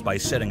was by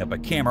setting up a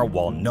camera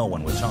while no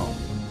one was home.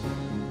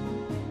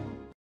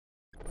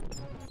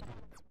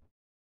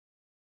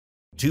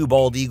 Two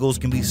bald eagles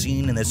can be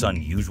seen in this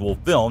unusual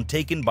film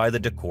taken by the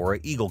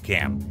Decorah Eagle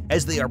Cam,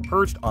 as they are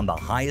perched on the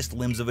highest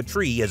limbs of a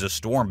tree as a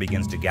storm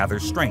begins to gather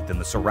strength in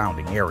the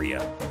surrounding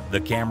area.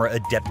 The camera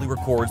adeptly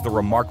records the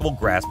remarkable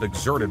grasp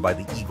exerted by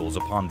the eagles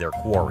upon their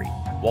quarry,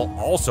 while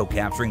also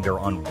capturing their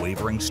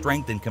unwavering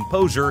strength and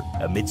composure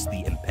amidst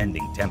the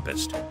impending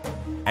tempest.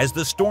 As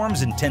the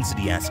storm's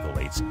intensity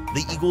escalates,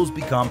 the eagles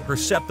become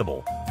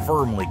perceptible,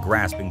 firmly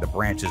grasping the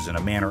branches in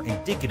a manner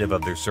indicative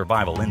of their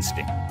survival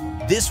instinct.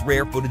 This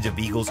rare footage of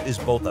eagles is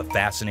both a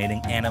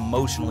fascinating and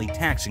emotionally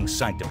taxing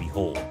sight to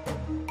behold.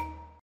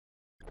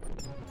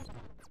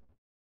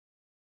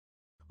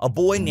 A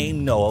boy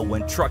named Noah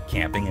went truck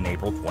camping in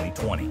April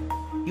 2020.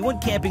 He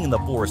went camping in the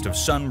forest of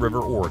Sun River,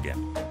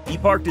 Oregon. He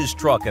parked his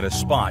truck at a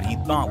spot he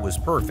thought was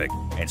perfect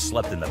and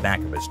slept in the back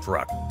of his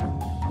truck.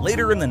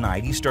 Later in the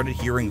night, he started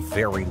hearing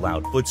very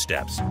loud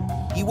footsteps.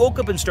 He woke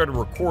up and started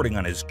recording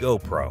on his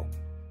GoPro.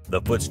 The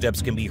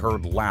footsteps can be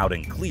heard loud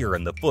and clear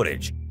in the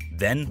footage.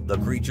 Then, the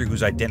creature,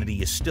 whose identity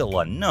is still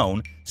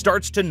unknown,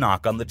 starts to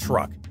knock on the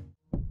truck.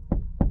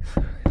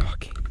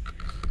 Knocking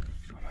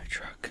on my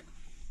truck.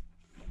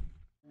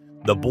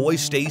 The boy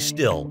stays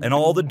still and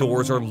all the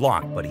doors are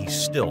locked, but he's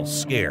still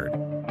scared.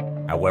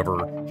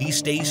 However, he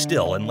stays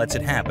still and lets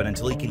it happen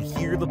until he can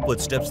hear the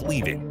footsteps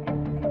leaving.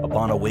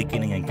 Upon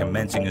awakening and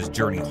commencing his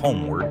journey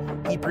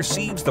homeward, he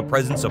perceives the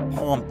presence of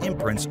palm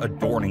imprints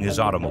adorning his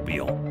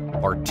automobile,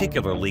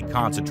 particularly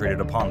concentrated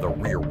upon the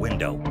rear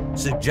window,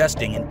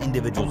 suggesting an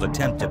individual's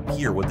attempt to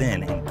peer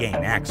within and gain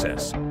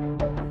access.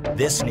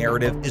 This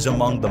narrative is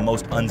among the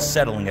most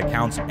unsettling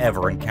accounts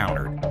ever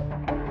encountered.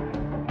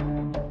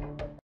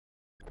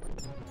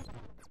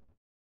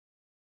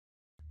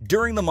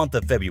 During the month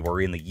of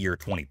February in the year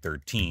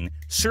 2013,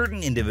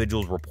 certain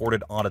individuals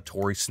reported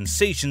auditory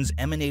sensations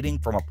emanating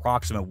from a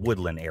proximate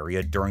woodland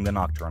area during the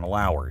nocturnal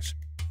hours.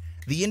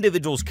 The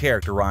individuals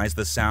characterized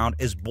the sound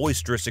as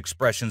boisterous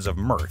expressions of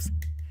mirth.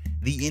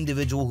 The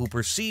individual who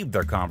perceived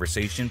their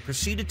conversation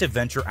proceeded to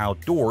venture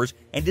outdoors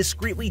and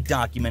discreetly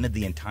documented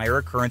the entire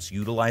occurrence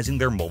utilizing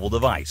their mobile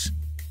device.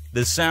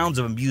 The sounds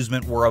of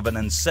amusement were of an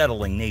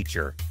unsettling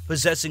nature,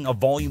 possessing a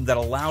volume that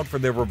allowed for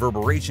their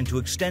reverberation to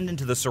extend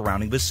into the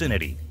surrounding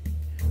vicinity.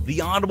 The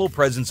audible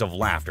presence of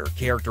laughter,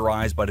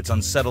 characterized by its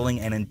unsettling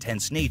and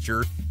intense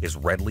nature, is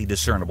readily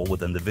discernible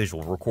within the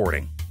visual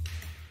recording.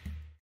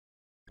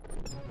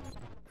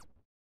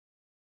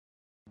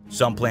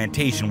 Some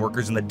plantation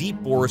workers in the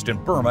deep forest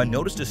in Burma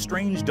noticed a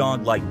strange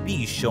dog-like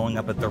beast showing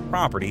up at their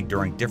property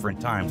during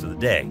different times of the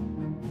day.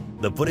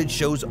 The footage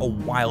shows a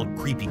wild,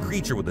 creepy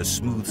creature with a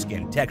smooth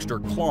skin texture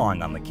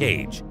clawing on the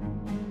cage.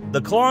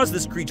 The claws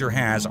this creature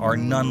has are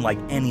none like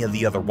any of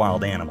the other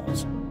wild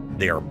animals.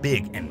 They are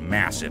big and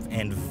massive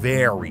and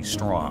very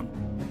strong.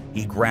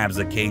 He grabs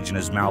the cage in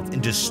his mouth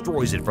and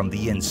destroys it from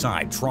the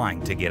inside,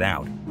 trying to get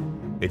out.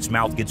 Its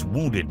mouth gets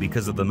wounded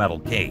because of the metal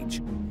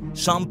cage.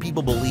 Some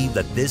people believe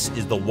that this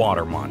is the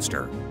water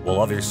monster,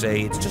 while others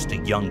say it's just a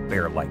young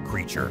bear-like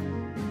creature.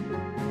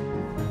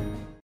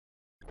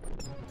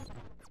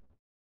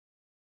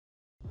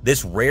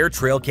 This rare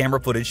trail camera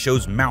footage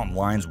shows mountain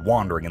lions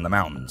wandering in the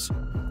mountains.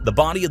 The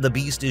body of the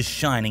beast is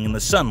shining in the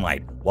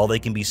sunlight, while they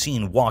can be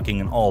seen walking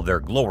in all their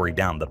glory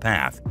down the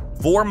path.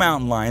 4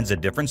 mountain lions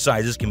at different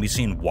sizes can be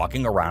seen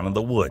walking around in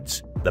the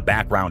woods. The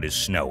background is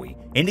snowy,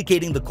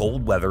 indicating the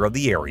cold weather of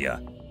the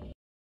area.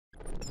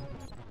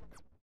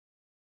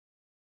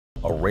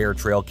 A rare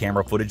trail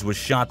camera footage was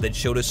shot that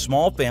showed a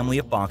small family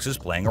of foxes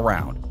playing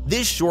around.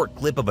 This short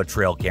clip of a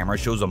trail camera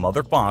shows a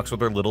mother fox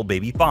with her little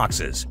baby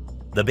foxes.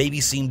 The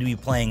babies seem to be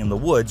playing in the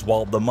woods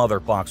while the mother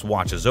fox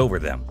watches over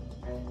them.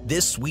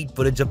 This sweet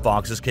footage of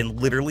foxes can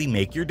literally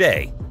make your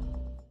day.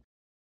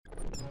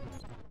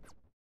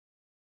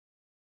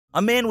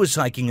 A man was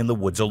hiking in the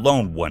woods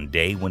alone one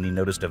day when he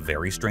noticed a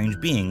very strange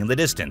being in the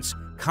distance,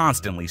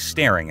 constantly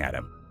staring at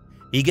him.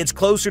 He gets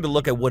closer to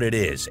look at what it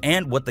is,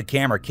 and what the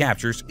camera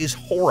captures is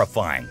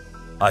horrifying.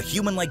 A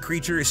human-like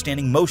creature is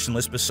standing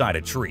motionless beside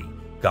a tree,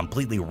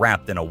 completely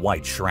wrapped in a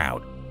white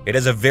shroud. It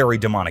has a very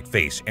demonic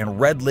face, and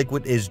red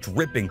liquid is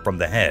dripping from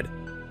the head.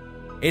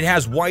 It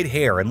has white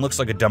hair and looks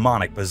like a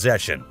demonic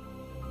possession.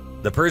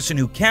 The person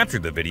who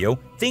captured the video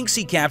thinks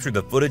he captured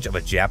the footage of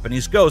a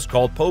Japanese ghost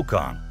called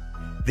Pokong.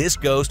 This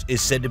ghost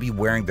is said to be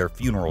wearing their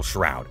funeral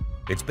shroud.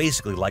 It's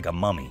basically like a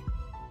mummy.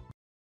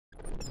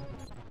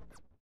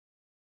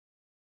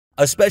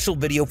 A special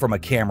video from a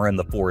camera in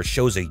the forest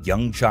shows a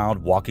young child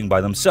walking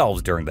by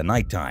themselves during the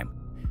nighttime.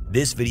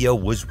 This video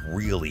was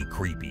really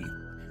creepy.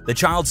 The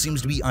child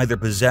seems to be either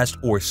possessed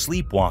or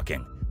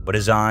sleepwalking, but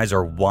his eyes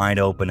are wide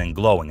open and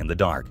glowing in the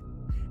dark.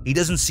 He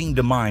doesn't seem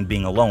to mind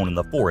being alone in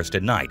the forest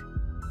at night.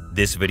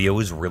 This video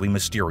is really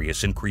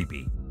mysterious and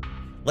creepy.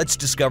 Let's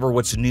discover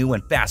what's new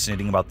and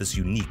fascinating about this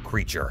unique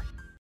creature.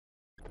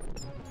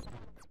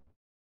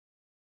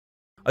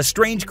 A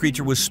strange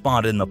creature was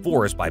spotted in the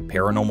forest by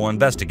paranormal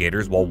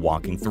investigators while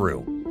walking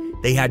through.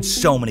 They had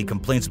so many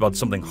complaints about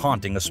something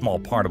haunting a small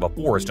part of a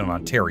forest in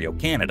Ontario,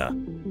 Canada.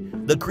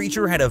 The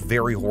creature had a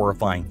very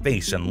horrifying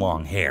face and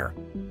long hair.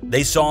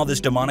 They saw this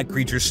demonic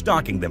creature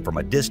stalking them from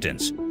a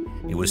distance.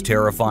 It was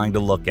terrifying to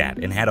look at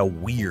and had a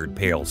weird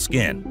pale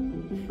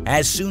skin.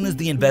 As soon as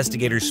the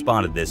investigators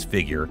spotted this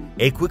figure,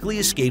 it quickly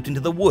escaped into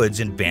the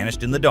woods and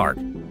vanished in the dark.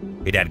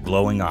 It had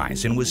glowing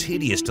eyes and was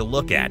hideous to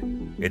look at.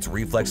 Its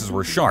reflexes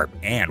were sharp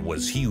and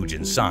was huge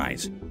in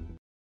size.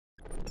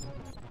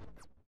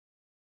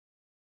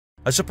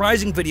 A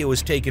surprising video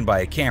was taken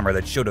by a camera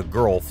that showed a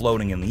girl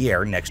floating in the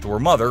air next to her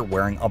mother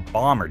wearing a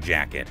bomber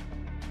jacket.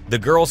 The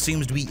girl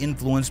seems to be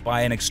influenced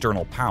by an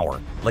external power,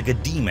 like a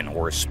demon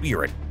or a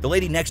spirit. The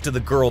lady next to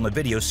the girl in the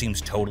video seems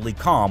totally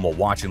calm while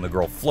watching the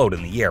girl float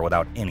in the air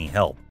without any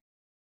help.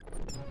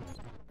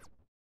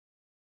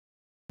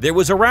 There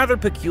was a rather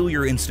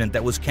peculiar incident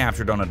that was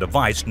captured on a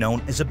device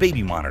known as a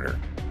baby monitor.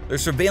 Their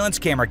surveillance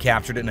camera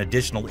captured an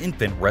additional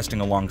infant resting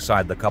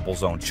alongside the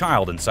couple's own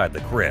child inside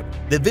the crib.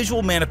 The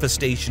visual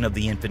manifestation of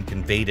the infant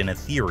conveyed an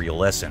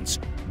ethereal essence,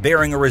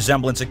 bearing a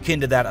resemblance akin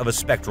to that of a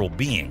spectral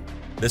being.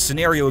 The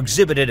scenario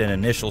exhibited an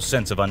initial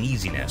sense of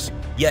uneasiness,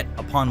 yet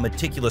upon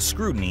meticulous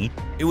scrutiny,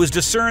 it was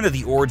discerned that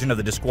the origin of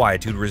the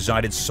disquietude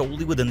resided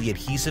solely within the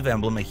adhesive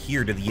emblem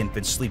adhered to the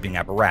infant's sleeping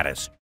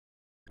apparatus.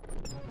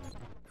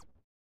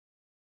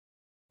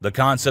 The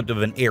concept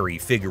of an airy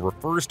figure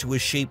refers to a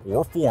shape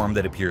or form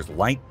that appears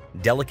light,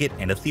 delicate,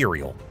 and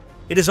ethereal.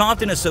 It is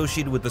often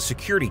associated with the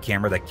security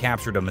camera that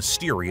captured a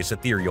mysterious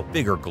ethereal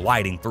figure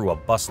gliding through a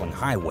bustling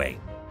highway.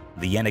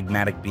 The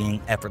enigmatic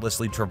being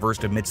effortlessly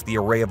traversed amidst the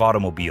array of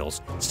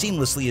automobiles,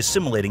 seamlessly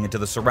assimilating into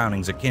the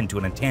surroundings akin to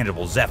an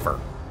intangible zephyr.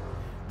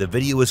 The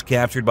video was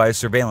captured by a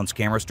surveillance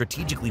camera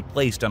strategically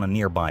placed on a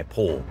nearby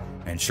pole,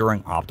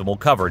 ensuring optimal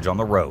coverage on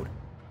the road.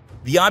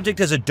 The object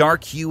has a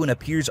dark hue and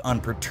appears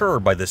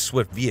unperturbed by the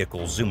swift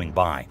vehicle zooming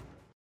by.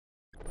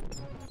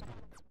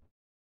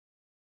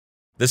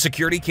 The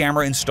security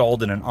camera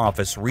installed in an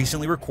office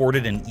recently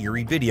recorded an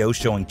eerie video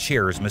showing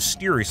chairs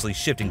mysteriously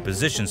shifting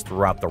positions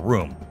throughout the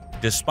room,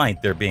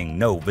 despite there being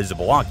no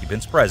visible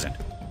occupants present.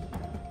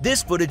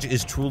 This footage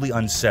is truly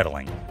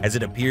unsettling, as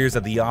it appears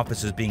that the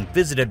office is being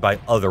visited by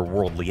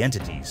otherworldly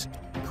entities,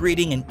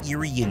 creating an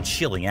eerie and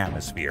chilling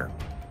atmosphere.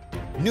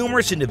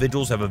 Numerous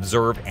individuals have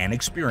observed and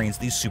experienced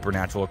these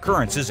supernatural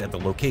occurrences at the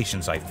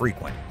locations I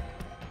frequent.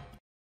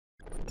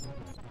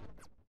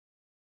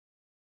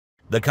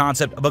 The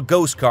concept of a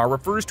ghost car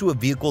refers to a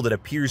vehicle that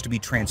appears to be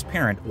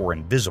transparent or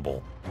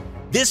invisible.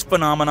 This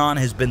phenomenon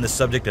has been the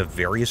subject of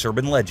various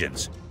urban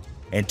legends.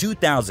 In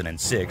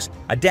 2006,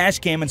 a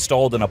dashcam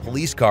installed in a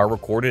police car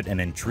recorded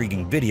an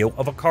intriguing video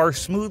of a car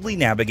smoothly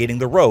navigating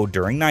the road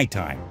during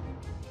nighttime.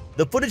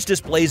 The footage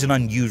displays an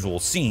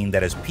unusual scene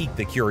that has piqued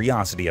the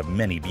curiosity of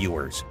many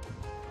viewers.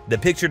 The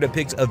picture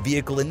depicts a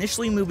vehicle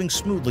initially moving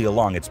smoothly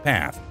along its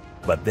path,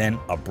 but then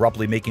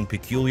abruptly making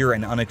peculiar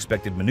and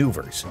unexpected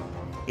maneuvers.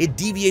 It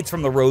deviates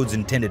from the road's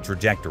intended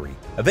trajectory,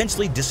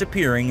 eventually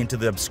disappearing into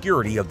the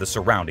obscurity of the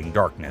surrounding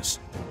darkness.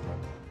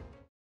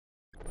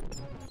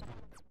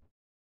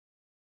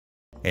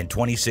 In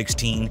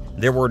 2016,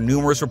 there were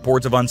numerous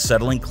reports of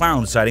unsettling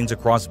clown sightings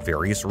across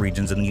various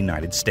regions in the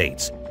United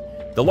States.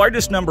 The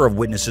largest number of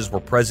witnesses were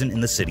present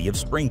in the city of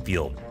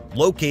Springfield,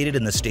 located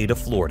in the state of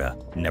Florida.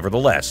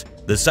 Nevertheless,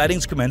 the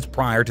sightings commenced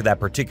prior to that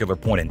particular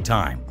point in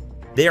time.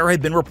 There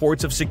had been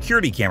reports of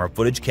security camera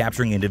footage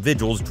capturing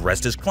individuals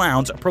dressed as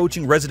clowns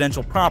approaching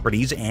residential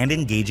properties and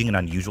engaging in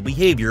unusual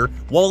behavior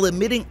while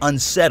emitting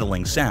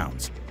unsettling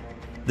sounds.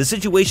 The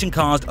situation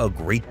caused a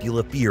great deal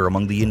of fear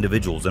among the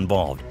individuals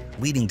involved,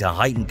 leading to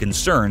heightened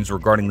concerns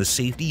regarding the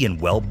safety and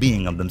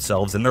well-being of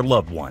themselves and their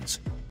loved ones.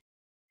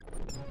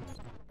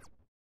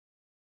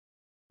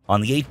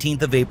 On the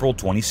 18th of April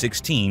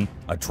 2016,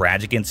 a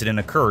tragic incident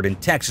occurred in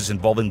Texas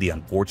involving the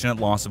unfortunate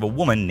loss of a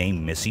woman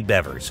named Missy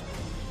Bevers.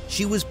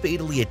 She was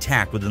fatally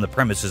attacked within the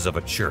premises of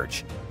a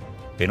church.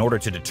 In order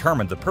to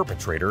determine the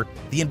perpetrator,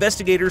 the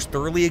investigators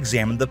thoroughly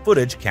examined the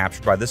footage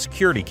captured by the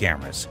security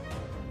cameras.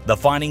 The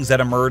findings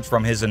that emerged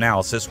from his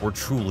analysis were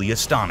truly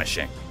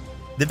astonishing.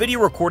 The video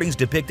recordings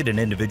depicted an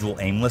individual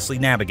aimlessly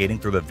navigating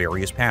through the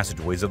various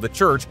passageways of the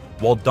church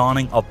while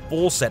donning a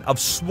full set of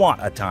SWAT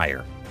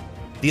attire.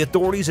 The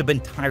authorities have been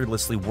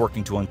tirelessly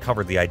working to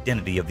uncover the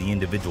identity of the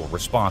individual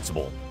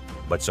responsible,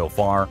 but so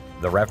far,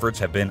 their efforts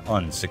have been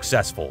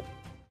unsuccessful.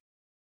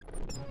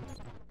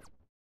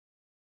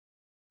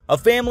 A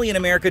family in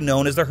America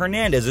known as the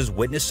Hernandezes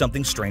witnessed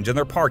something strange in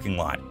their parking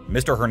lot.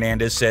 Mr.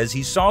 Hernandez says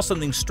he saw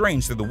something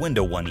strange through the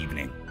window one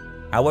evening.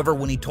 However,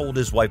 when he told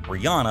his wife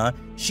Brianna,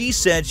 she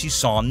said she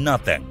saw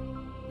nothing.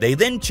 They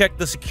then checked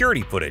the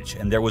security footage,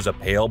 and there was a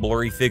pale,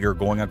 blurry figure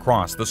going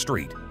across the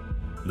street.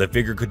 The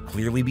figure could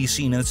clearly be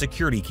seen in the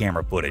security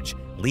camera footage,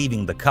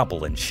 leaving the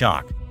couple in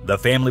shock. The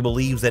family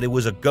believes that it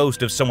was a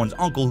ghost of someone's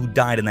uncle who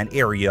died in that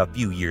area a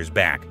few years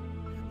back.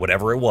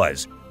 Whatever it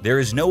was, there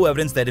is no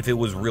evidence that if it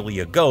was really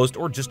a ghost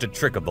or just a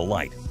trick of the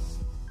light.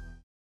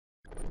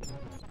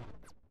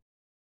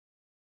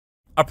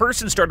 A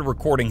person started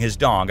recording his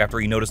dog after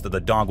he noticed that the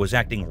dog was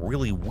acting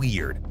really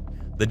weird.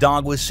 The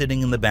dog was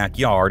sitting in the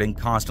backyard and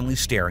constantly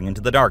staring into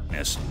the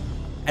darkness.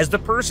 As the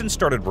person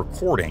started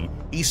recording,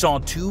 he saw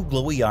two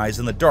glowy eyes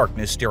in the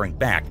darkness staring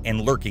back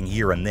and lurking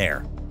here and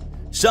there.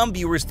 Some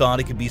viewers thought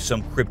it could be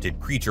some cryptid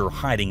creature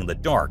hiding in the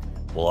dark,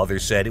 while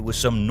others said it was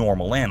some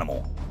normal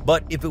animal.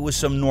 But if it was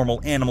some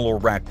normal animal or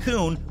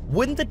raccoon,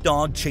 wouldn't the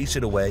dog chase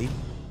it away?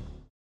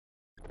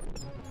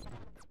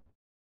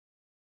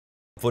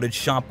 Footage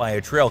shot by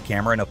a trail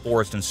camera in a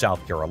forest in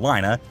South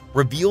Carolina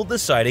revealed the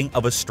sighting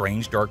of a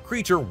strange dark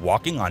creature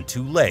walking on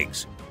two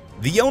legs.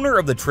 The owner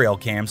of the trail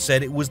cam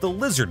said it was the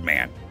Lizard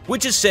Man,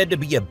 which is said to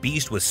be a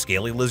beast with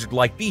scaly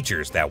lizard-like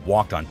features that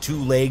walked on two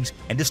legs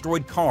and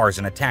destroyed cars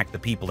and attacked the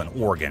people in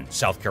Oregon,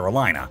 South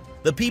Carolina.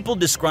 The people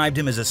described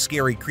him as a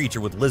scary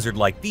creature with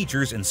lizard-like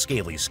features and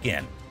scaly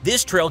skin.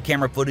 This trail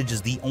camera footage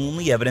is the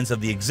only evidence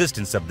of the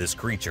existence of this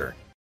creature.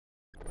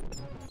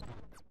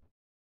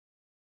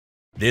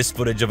 This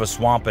footage of a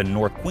swamp in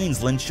North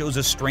Queensland shows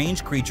a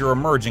strange creature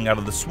emerging out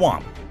of the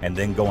swamp and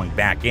then going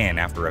back in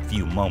after a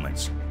few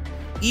moments.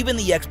 Even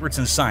the experts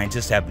and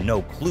scientists have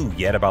no clue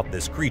yet about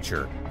this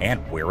creature and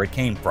where it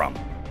came from.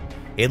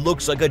 It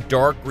looks like a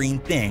dark green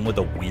thing with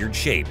a weird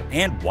shape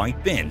and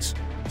white fins.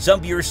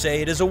 Some viewers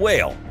say it is a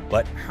whale,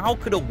 but how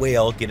could a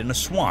whale get in a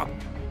swamp?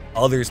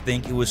 Others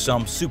think it was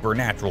some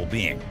supernatural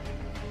being.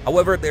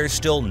 However, there's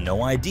still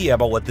no idea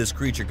about what this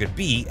creature could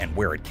be and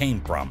where it came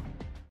from.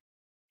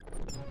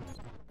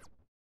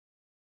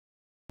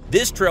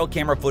 This trail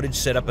camera footage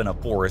set up in a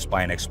forest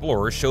by an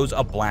explorer shows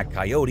a black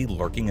coyote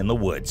lurking in the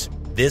woods.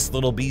 This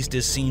little beast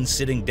is seen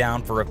sitting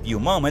down for a few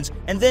moments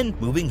and then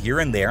moving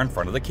here and there in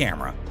front of the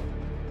camera.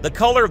 The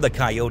color of the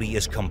coyote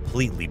is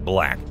completely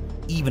black.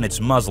 Even its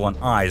muzzle and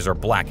eyes are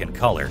black in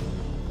color.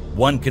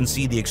 One can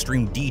see the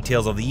extreme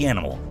details of the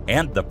animal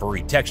and the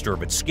furry texture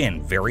of its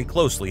skin very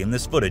closely in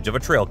this footage of a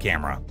trail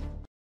camera.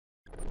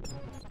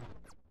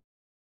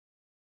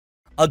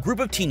 A group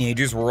of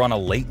teenagers were on a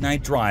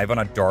late-night drive on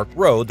a dark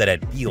road that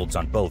had fields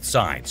on both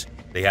sides.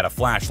 They had a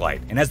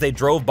flashlight, and as they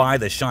drove by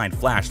the shined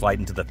flashlight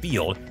into the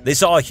field, they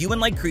saw a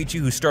human-like creature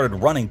who started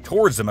running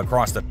towards them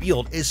across the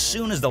field as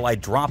soon as the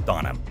light dropped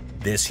on him.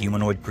 This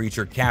humanoid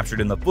creature captured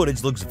in the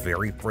footage looks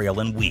very frail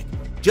and weak,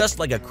 just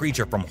like a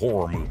creature from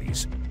horror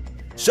movies.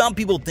 Some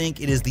people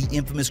think it is the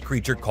infamous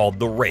creature called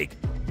the Rake.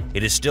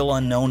 It is still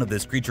unknown if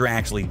this creature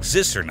actually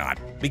exists or not,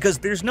 because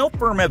there's no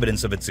firm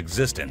evidence of its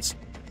existence.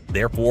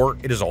 Therefore,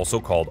 it is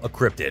also called a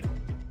cryptid.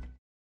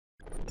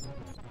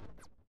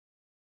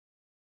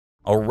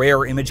 A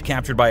rare image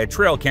captured by a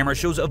trail camera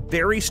shows a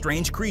very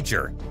strange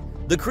creature.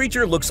 The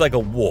creature looks like a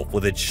wolf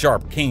with its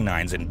sharp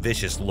canines and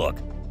vicious look,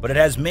 but it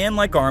has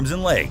man-like arms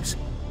and legs.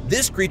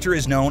 This creature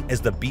is known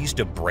as the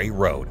Beast of Bray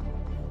Road.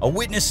 A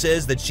witness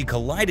says that she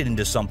collided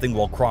into something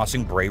while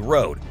crossing Bray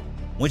Road.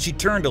 When she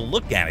turned to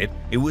look at it,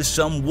 it was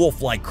some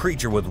wolf-like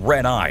creature with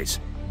red eyes,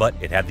 but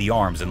it had the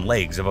arms and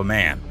legs of a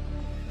man.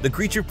 The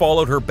creature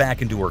followed her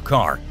back into her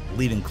car,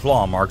 leaving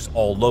claw marks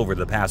all over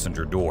the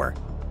passenger door.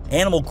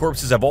 Animal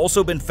corpses have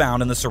also been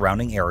found in the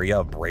surrounding area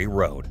of Bray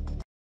Road.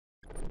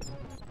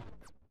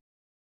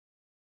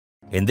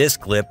 In this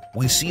clip,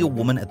 we see a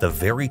woman at the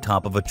very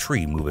top of a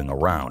tree moving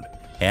around,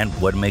 and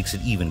what makes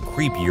it even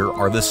creepier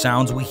are the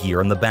sounds we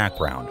hear in the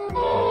background.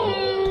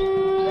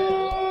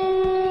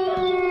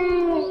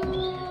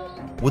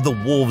 With the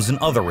wolves and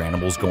other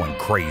animals going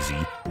crazy,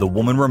 the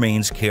woman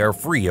remains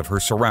carefree of her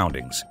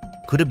surroundings.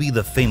 Could it be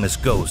the famous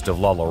ghost of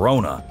La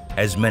Llorona,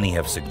 as many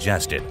have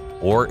suggested?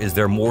 Or is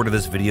there more to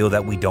this video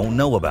that we don't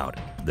know about?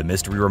 The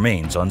mystery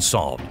remains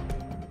unsolved.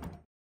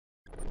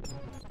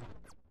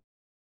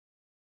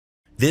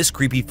 This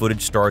creepy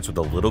footage starts with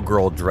a little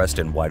girl dressed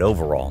in white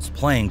overalls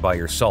playing by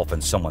herself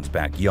in someone's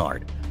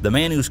backyard. The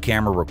man whose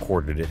camera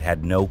recorded it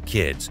had no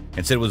kids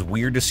and said it was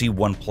weird to see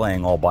one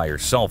playing all by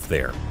herself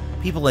there.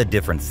 People had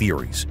different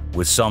theories,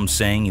 with some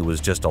saying it was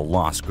just a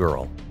lost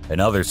girl, and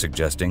others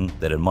suggesting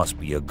that it must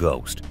be a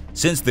ghost.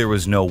 Since there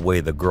was no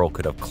way the girl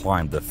could have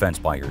climbed the fence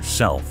by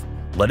herself,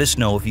 let us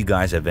know if you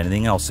guys have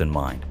anything else in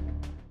mind.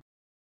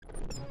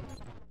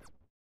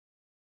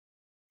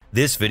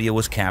 This video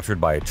was captured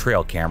by a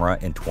trail camera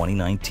in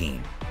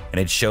 2019,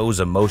 and it shows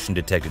a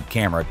motion-detected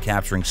camera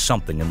capturing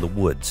something in the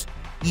woods.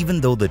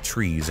 Even though the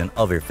trees and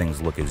other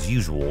things look as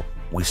usual,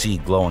 we see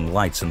glowing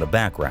lights in the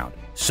background.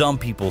 Some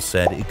people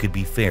said it could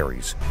be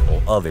fairies,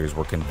 while others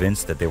were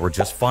convinced that they were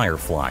just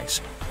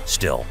fireflies.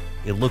 Still,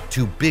 it looked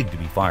too big to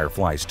be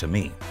fireflies to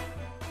me.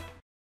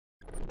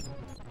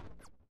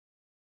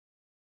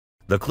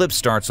 The clip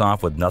starts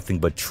off with nothing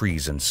but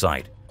trees in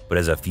sight, but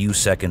as a few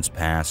seconds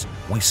pass,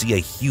 we see a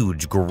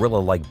huge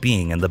gorilla-like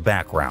being in the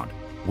background.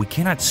 We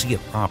cannot see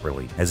it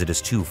properly as it is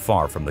too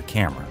far from the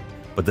camera,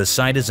 but the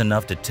sight is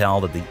enough to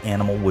tell that the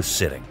animal was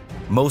sitting.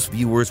 Most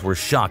viewers were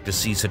shocked to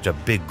see such a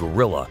big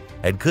gorilla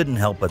and couldn't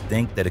help but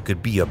think that it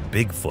could be a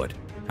Bigfoot.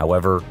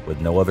 However,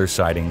 with no other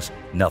sightings,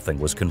 nothing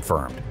was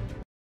confirmed.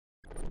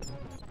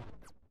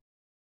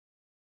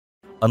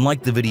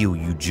 Unlike the video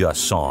you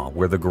just saw,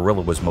 where the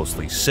gorilla was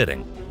mostly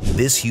sitting,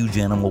 this huge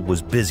animal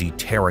was busy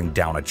tearing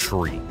down a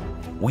tree.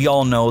 We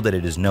all know that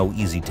it is no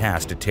easy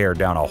task to tear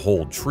down a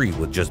whole tree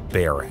with just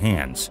bare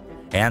hands,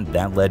 and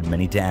that led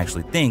many to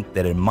actually think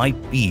that it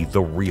might be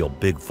the real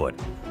Bigfoot.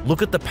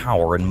 Look at the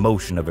power and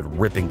motion of it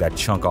ripping that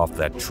chunk off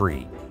that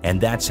tree, and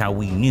that's how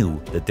we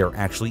knew that there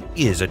actually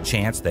is a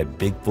chance that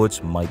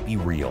Bigfoots might be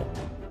real.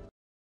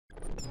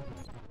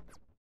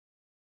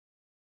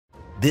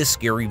 This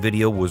scary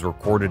video was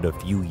recorded a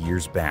few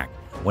years back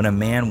when a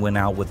man went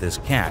out with his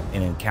cat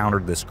and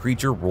encountered this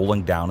creature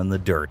rolling down in the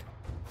dirt.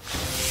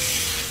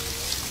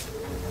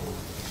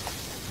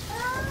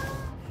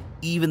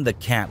 Even the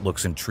cat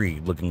looks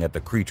intrigued looking at the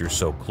creature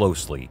so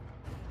closely.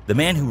 The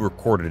man who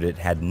recorded it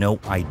had no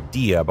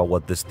idea about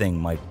what this thing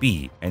might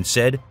be and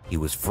said he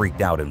was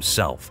freaked out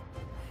himself.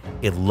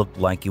 It looked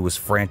like it was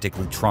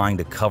frantically trying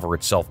to cover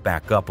itself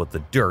back up with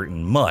the dirt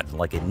and mud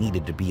like it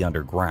needed to be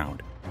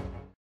underground.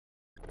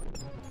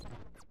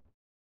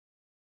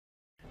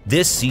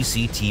 This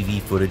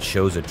CCTV footage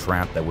shows a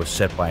trap that was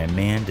set by a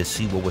man to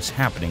see what was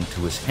happening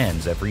to his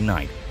hens every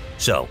night.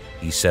 So,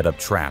 he set up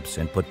traps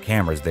and put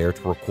cameras there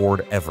to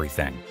record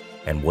everything,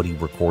 and what he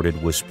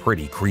recorded was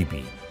pretty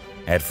creepy.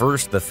 At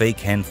first, the fake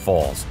hen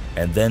falls,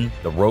 and then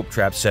the rope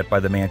trap set by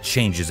the man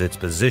changes its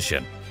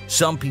position,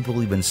 Some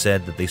people even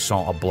said that they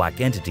saw a black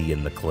entity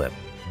in the clip.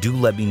 Do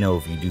let me know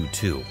if you do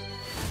too.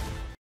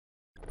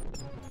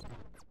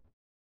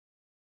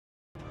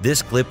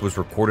 This clip was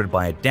recorded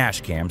by a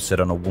dashcam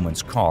set on a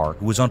woman's car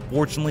who was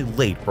unfortunately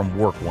late from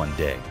work one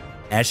day.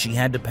 As she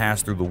had to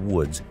pass through the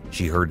woods,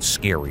 she heard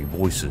scary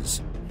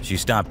voices. She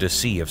stopped to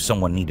see if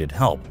someone needed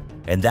help,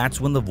 and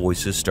that's when the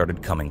voices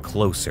started coming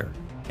closer.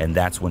 And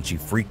that's when she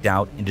freaked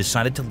out and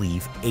decided to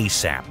leave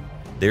ASAP.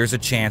 There's a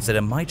chance that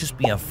it might just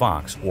be a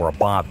fox or a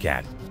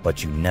bobcat,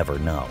 but you never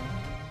know.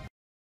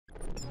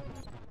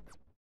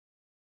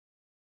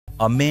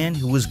 A man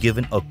who was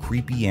given a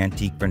creepy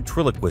antique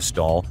ventriloquist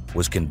doll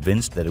was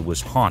convinced that it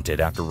was haunted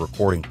after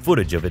recording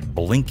footage of it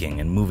blinking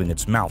and moving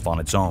its mouth on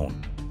its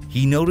own.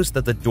 He noticed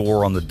that the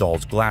door on the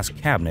doll's glass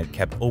cabinet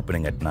kept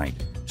opening at night,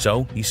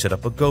 so he set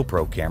up a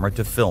GoPro camera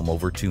to film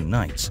over 2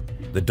 nights.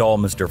 The doll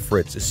Mr.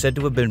 Fritz is said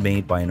to have been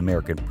made by an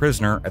American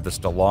prisoner at the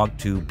Stalag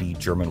 2B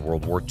German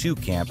World War II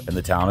camp in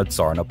the town of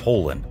Czarna,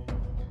 Poland.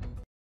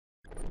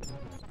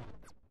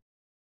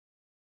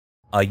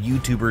 A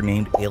YouTuber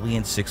named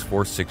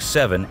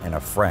Alien6467 and a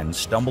friend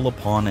stumble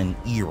upon an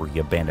eerie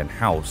abandoned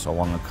house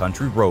along a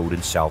country road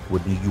in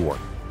Southwood, New York.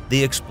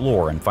 They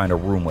explore and find a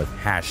room with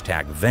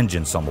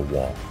 #vengeance on the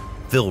wall,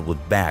 filled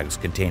with bags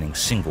containing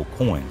single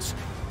coins.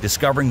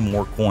 Discovering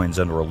more coins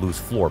under a loose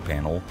floor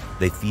panel,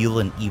 they feel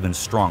an even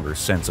stronger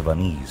sense of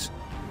unease.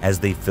 As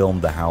they film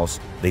the house,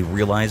 they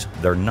realize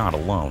they're not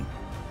alone.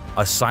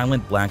 A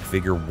silent black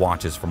figure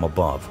watches from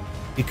above.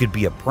 It could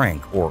be a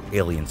prank or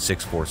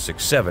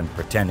Alien6467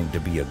 pretending to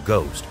be a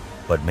ghost,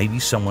 but maybe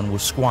someone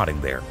was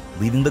squatting there,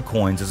 leaving the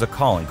coins as a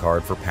calling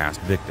card for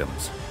past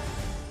victims.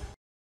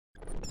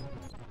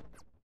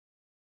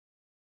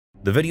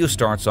 The video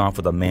starts off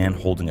with a man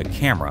holding a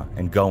camera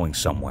and going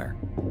somewhere.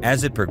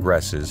 As it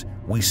progresses,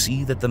 we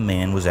see that the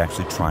man was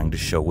actually trying to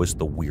show us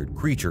the weird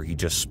creature he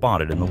just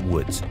spotted in the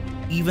woods.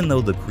 Even though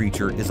the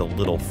creature is a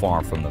little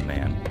far from the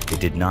man, it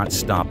did not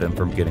stop him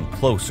from getting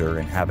closer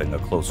and having a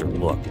closer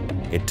look.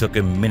 It took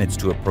him minutes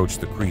to approach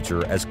the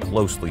creature as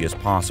closely as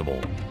possible,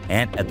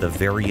 and at the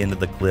very end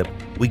of the clip,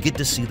 we get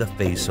to see the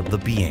face of the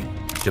being.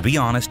 To be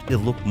honest, it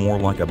looked more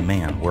like a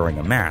man wearing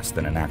a mask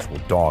than an actual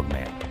dog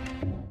man.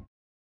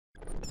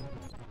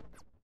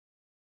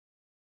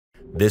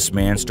 This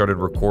man started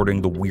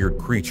recording the weird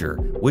creature,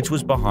 which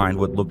was behind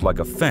what looked like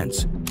a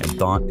fence, and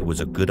thought it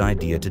was a good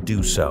idea to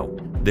do so.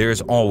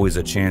 There's always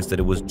a chance that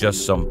it was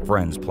just some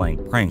friends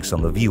playing pranks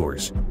on the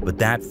viewers, but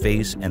that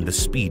face and the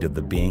speed of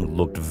the being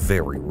looked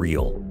very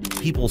real.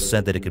 People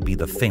said that it could be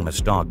the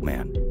famous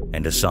Dogman,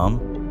 and to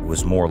some, it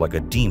was more like a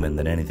demon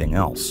than anything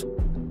else.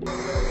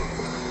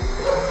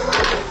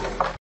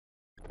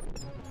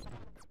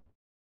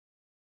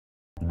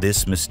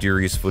 This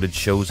mysterious footage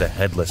shows a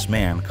headless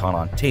man caught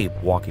on tape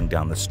walking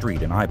down the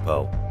street in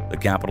Ipoh, the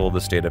capital of the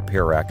state of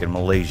Perak in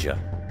Malaysia.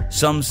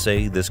 Some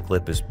say this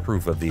clip is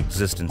proof of the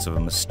existence of a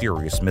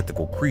mysterious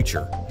mythical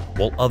creature,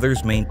 while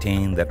others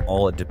maintain that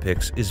all it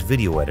depicts is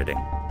video editing.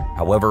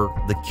 However,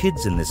 the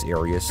kids in this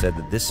area said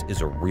that this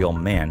is a real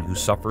man who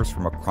suffers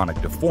from a chronic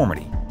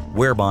deformity,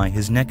 whereby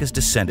his neck is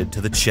descended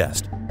to the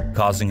chest,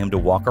 causing him to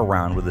walk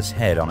around with his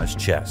head on his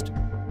chest.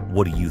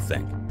 What do you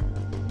think?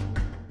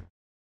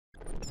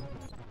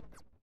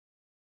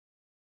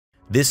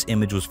 This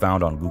image was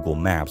found on Google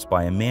Maps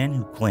by a man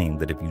who claimed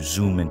that if you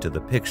zoom into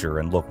the picture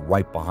and look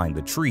right behind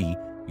the tree,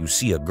 you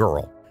see a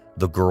girl.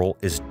 The girl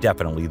is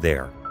definitely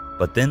there.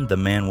 But then the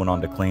man went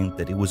on to claim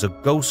that it was a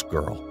ghost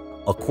girl.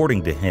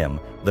 According to him,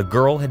 the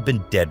girl had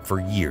been dead for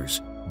years,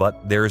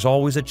 but there is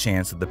always a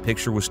chance that the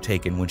picture was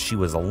taken when she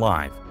was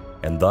alive,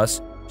 and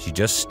thus she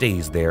just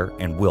stays there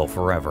and will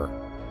forever.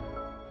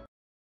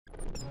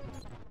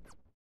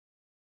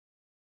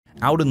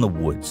 Out in the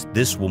woods,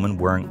 this woman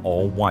wearing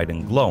all white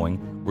and glowing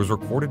was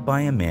recorded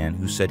by a man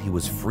who said he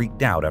was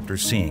freaked out after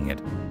seeing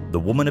it. The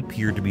woman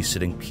appeared to be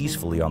sitting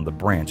peacefully on the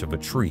branch of a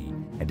tree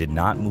and did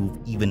not move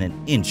even an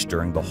inch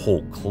during the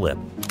whole clip.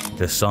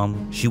 To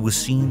some, she was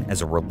seen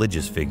as a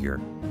religious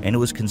figure, and it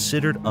was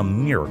considered a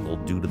miracle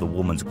due to the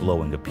woman's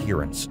glowing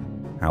appearance.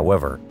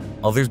 However,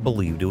 others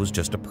believed it was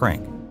just a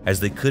prank, as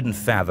they couldn't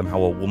fathom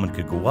how a woman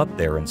could go up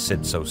there and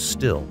sit so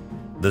still.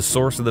 The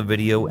source of the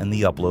video and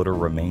the uploader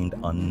remained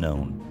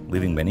unknown,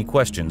 leaving many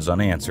questions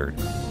unanswered.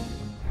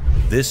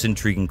 This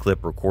intriguing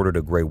clip recorded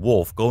a gray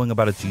wolf going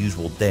about its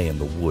usual day in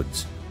the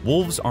woods.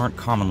 Wolves aren't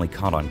commonly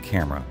caught on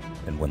camera,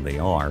 and when they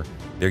are,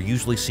 they're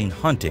usually seen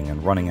hunting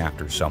and running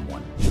after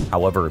someone.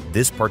 However,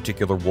 this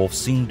particular wolf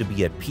seemed to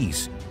be at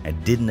peace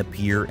and didn't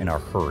appear in a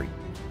hurry.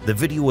 The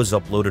video was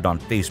uploaded on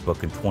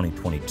Facebook in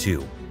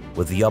 2022,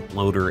 with the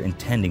uploader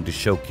intending to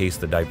showcase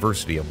the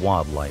diversity of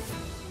wildlife.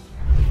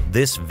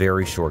 This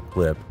very short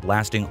clip,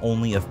 lasting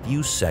only a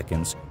few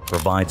seconds,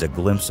 provides a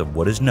glimpse of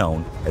what is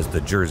known as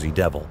the Jersey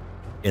Devil.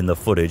 In the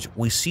footage,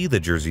 we see the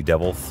Jersey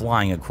Devil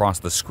flying across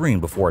the screen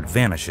before it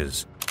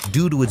vanishes.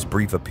 Due to its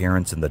brief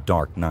appearance in the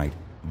dark night,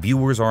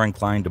 viewers are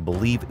inclined to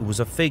believe it was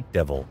a fake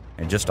devil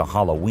and just a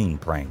Halloween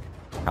prank.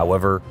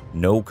 However,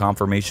 no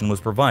confirmation was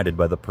provided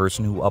by the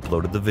person who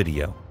uploaded the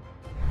video.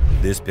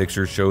 This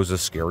picture shows a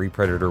scary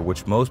predator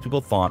which most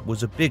people thought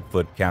was a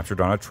Bigfoot captured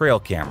on a trail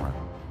camera.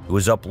 It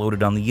was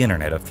uploaded on the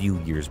internet a few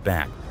years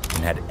back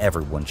and had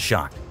everyone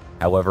shocked.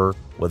 However,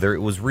 whether it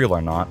was real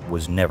or not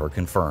was never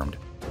confirmed.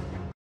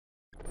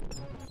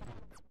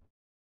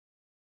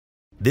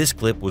 This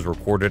clip was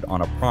recorded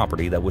on a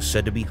property that was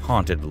said to be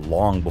haunted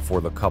long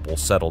before the couple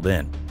settled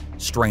in.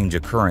 Strange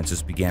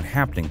occurrences began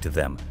happening to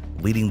them,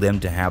 leading them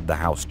to have the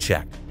house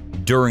checked.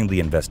 During the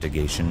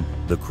investigation,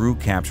 the crew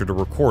captured a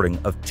recording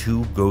of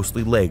two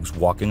ghostly legs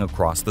walking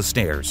across the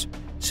stairs.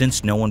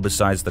 Since no one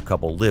besides the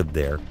couple lived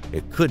there,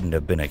 it couldn't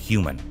have been a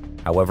human.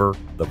 However,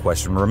 the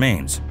question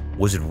remains,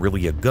 was it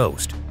really a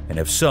ghost? And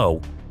if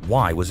so,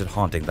 why was it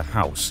haunting the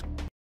house?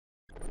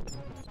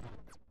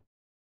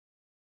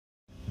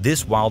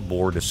 This wild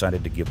boar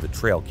decided to give the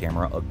trail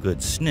camera a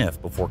good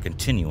sniff before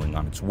continuing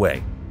on its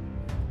way.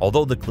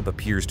 Although the clip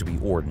appears to be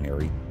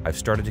ordinary, I've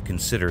started to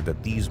consider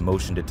that these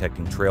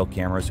motion-detecting trail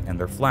cameras and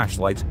their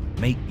flashlights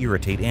may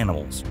irritate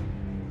animals.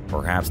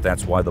 Perhaps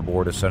that's why the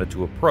boar decided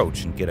to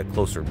approach and get a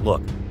closer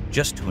look,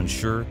 just to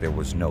ensure there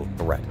was no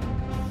threat.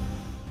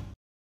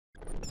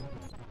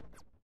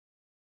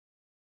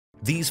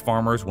 These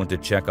farmers went to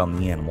check on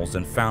the animals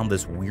and found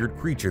this weird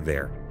creature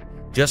there.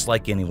 Just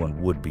like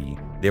anyone would be,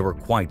 they were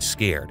quite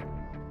scared.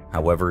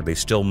 However, they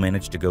still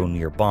managed to go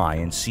nearby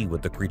and see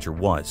what the creature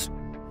was.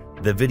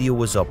 The video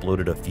was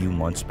uploaded a few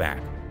months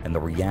back, and the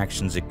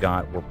reactions it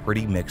got were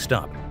pretty mixed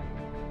up.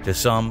 To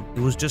some, it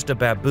was just a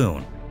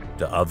baboon.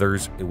 To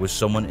others, it was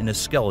someone in a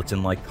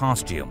skeleton-like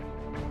costume.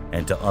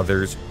 And to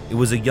others, it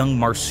was a young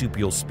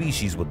marsupial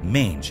species with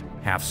mange,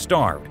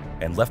 half-starved,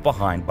 and left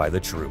behind by the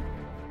troop.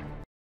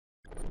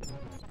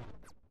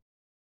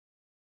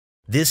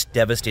 This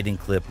devastating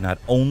clip not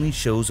only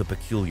shows a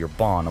peculiar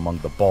bond among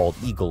the bald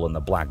eagle and the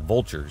black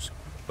vultures,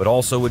 but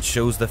also it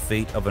shows the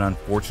fate of an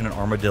unfortunate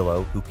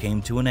armadillo who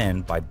came to an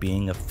end by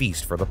being a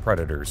feast for the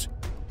predators.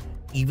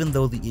 Even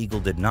though the eagle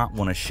did not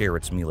want to share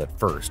its meal at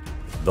first,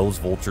 those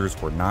vultures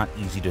were not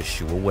easy to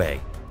shoo away.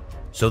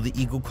 So the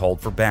eagle called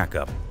for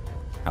backup.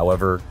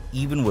 However,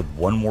 even with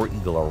one more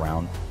eagle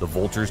around, the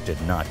vultures did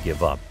not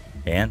give up,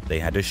 and they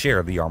had to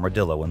share the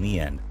armadillo in the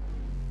end.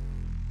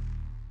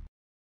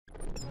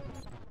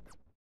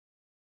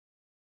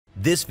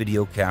 This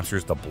video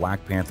captures the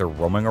black panther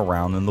roaming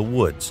around in the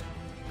woods.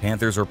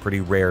 Panthers are pretty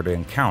rare to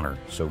encounter,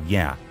 so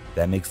yeah,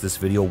 that makes this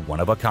video one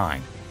of a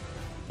kind.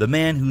 The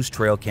man whose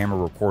trail camera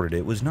recorded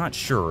it was not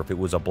sure if it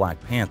was a black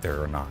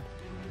panther or not,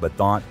 but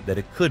thought that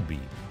it could be,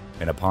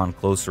 and upon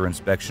closer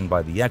inspection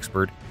by the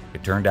expert,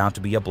 it turned out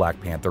to be a black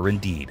panther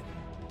indeed.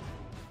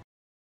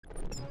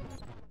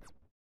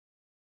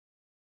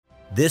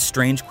 This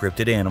strange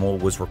cryptid animal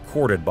was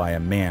recorded by a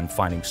man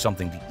finding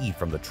something to eat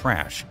from the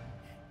trash.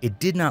 It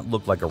did not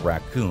look like a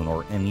raccoon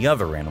or any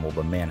other animal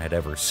the man had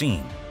ever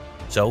seen,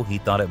 so he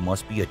thought it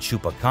must be a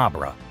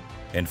chupacabra.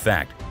 In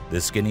fact, the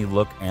skinny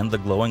look and the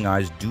glowing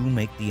eyes do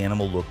make the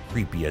animal look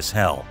creepy as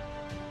hell.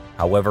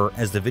 However,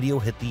 as the video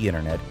hit the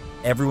internet,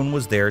 everyone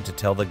was there to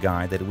tell the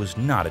guy that it was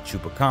not a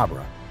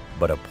chupacabra,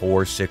 but a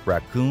poor sick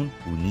raccoon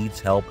who needs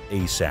help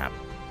ASAP.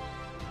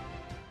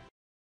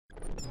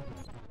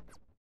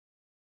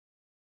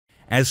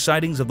 As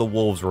sightings of the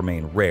wolves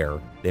remain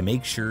rare, they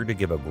make sure to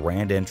give a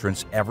grand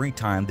entrance every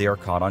time they are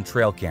caught on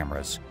trail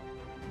cameras.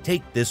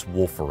 Take this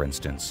wolf for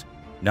instance.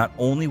 Not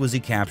only was he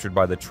captured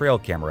by the trail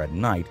camera at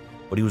night,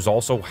 but he was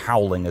also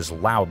howling as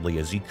loudly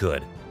as he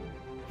could.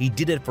 He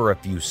did it for a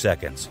few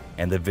seconds,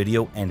 and the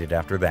video ended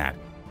after that.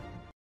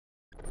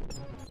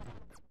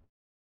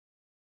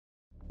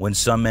 When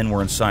some men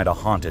were inside a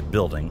haunted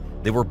building,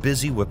 they were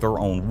busy with their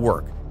own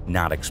work,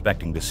 not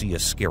expecting to see a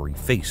scary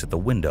face at the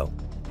window.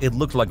 It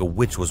looked like a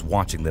witch was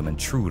watching them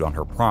intrude on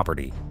her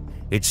property.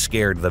 It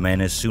scared the men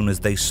as soon as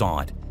they saw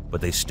it, but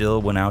they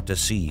still went out to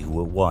see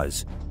who it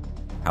was.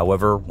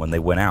 However, when they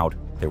went out,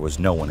 there was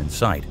no one in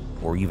sight,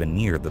 or even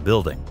near the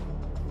building.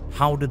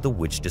 How did the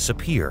witch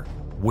disappear?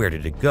 Where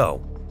did it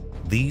go?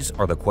 These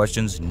are the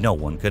questions no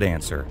one could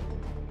answer.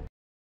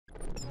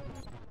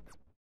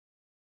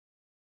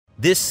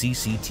 This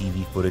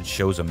CCTV footage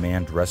shows a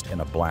man dressed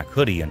in a black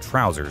hoodie and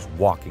trousers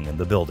walking in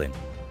the building.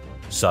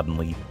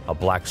 Suddenly, a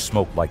black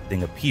smoke-like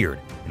thing appeared,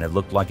 and it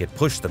looked like it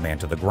pushed the man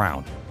to the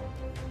ground.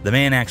 The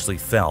man actually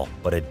fell,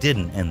 but it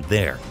didn't end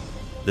there.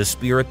 The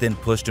spirit then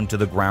pushed him to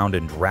the ground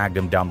and dragged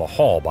him down the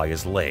hall by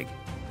his leg,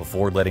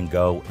 before letting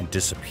go and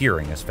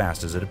disappearing as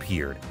fast as it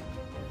appeared.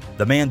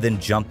 The man then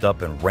jumped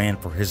up and ran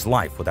for his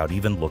life without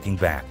even looking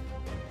back.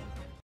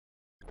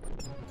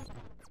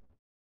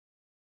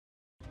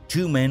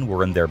 Two men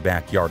were in their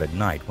backyard at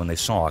night when they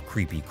saw a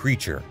creepy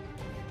creature.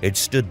 It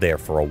stood there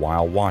for a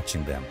while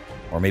watching them,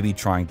 or maybe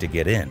trying to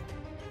get in.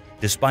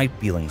 Despite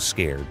feeling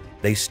scared,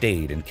 they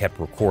stayed and kept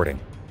recording.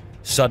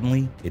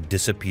 Suddenly, it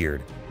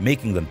disappeared,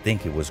 making them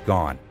think it was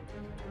gone.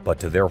 But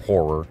to their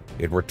horror,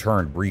 it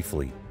returned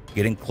briefly,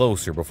 getting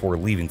closer before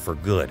leaving for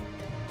good.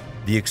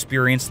 The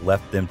experience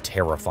left them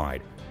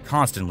terrified,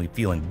 constantly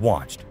feeling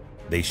watched.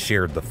 They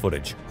shared the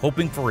footage,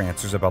 hoping for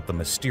answers about the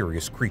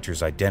mysterious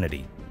creature's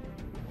identity.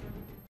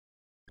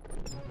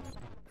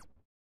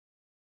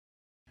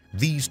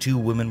 These two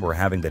women were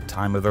having the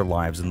time of their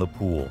lives in the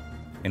pool,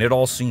 and it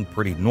all seemed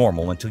pretty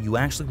normal until you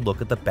actually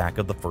look at the back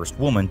of the first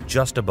woman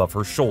just above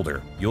her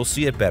shoulder. You'll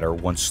see it better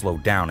once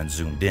slowed down and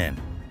zoomed in.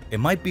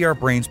 It might be our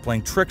brains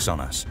playing tricks on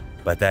us,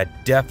 but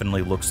that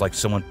definitely looks like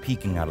someone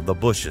peeking out of the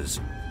bushes,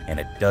 and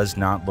it does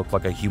not look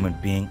like a human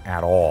being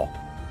at all.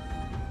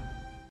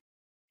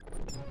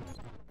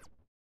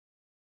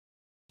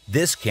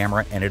 This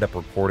camera ended up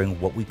recording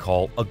what we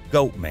call a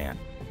goat man,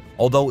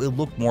 although it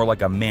looked more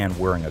like a man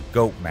wearing a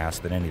goat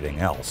mask than anything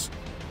else.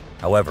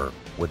 However,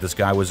 what this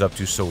guy was up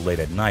to so late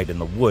at night in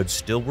the woods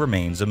still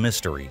remains a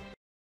mystery.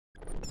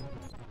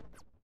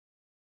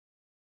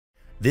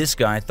 This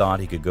guy thought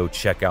he could go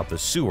check out the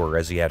sewer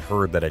as he had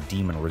heard that a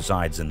demon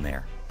resides in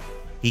there.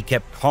 He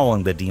kept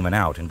calling the demon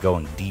out and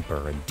going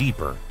deeper and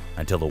deeper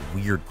until a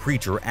weird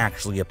creature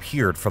actually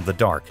appeared from the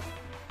dark,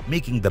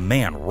 making the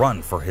man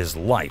run for his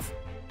life.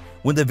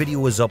 When the video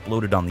was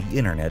uploaded on the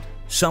internet,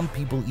 some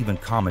people even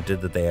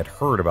commented that they had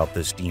heard about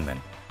this demon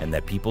and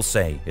that people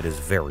say it is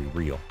very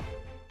real.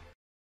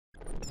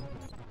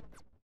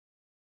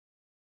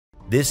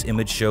 This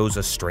image shows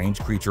a strange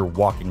creature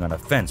walking on a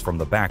fence from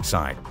the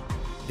backside.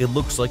 It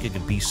looks like it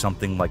could be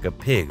something like a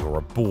pig or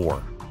a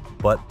boar,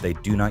 but they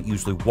do not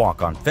usually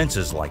walk on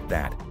fences like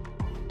that.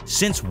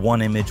 Since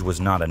one image was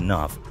not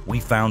enough, we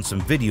found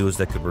some videos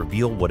that could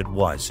reveal what it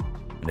was,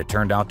 and it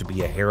turned out to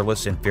be a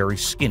hairless and very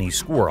skinny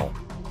squirrel.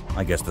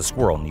 I guess the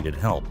squirrel needed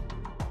help.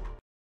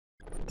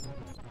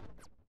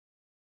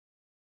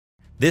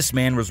 This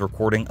man was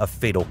recording a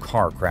fatal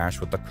car crash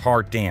with the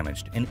car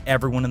damaged and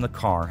everyone in the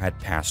car had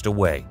passed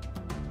away.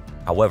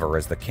 However,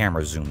 as the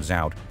camera zooms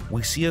out,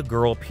 we see a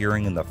girl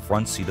appearing in the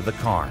front seat of the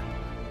car.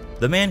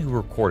 The man who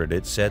recorded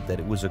it said that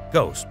it was a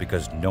ghost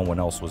because no one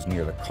else was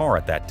near the car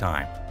at that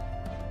time.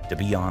 To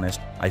be honest,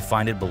 I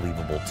find it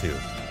believable too.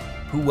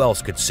 Who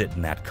else could sit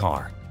in that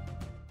car?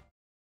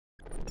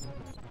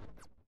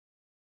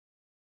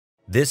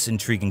 This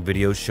intriguing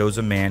video shows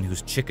a man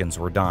whose chickens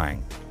were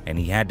dying, and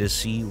he had to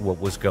see what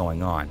was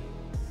going on.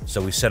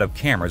 So he set up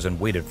cameras and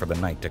waited for the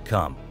night to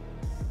come.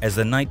 As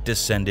the night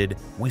descended,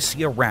 we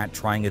see a rat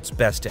trying its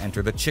best to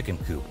enter the chicken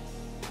coop,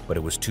 but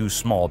it was too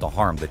small to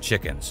harm the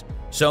chickens,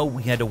 so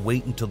we had to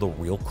wait until the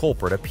real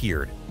culprit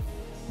appeared.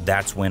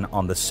 That's when,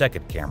 on the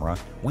second camera,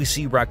 we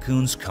see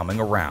raccoons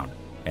coming around,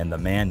 and the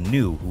man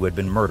knew who had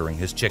been murdering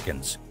his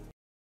chickens.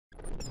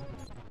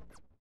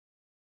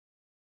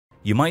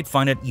 You might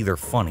find it either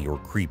funny or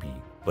creepy,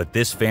 but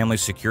this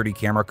family's security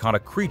camera caught a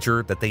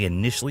creature that they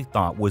initially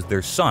thought was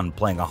their son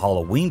playing a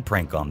Halloween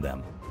prank on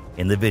them.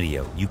 In the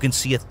video, you can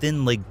see a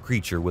thin-legged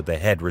creature with a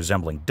head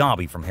resembling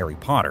Dobby from Harry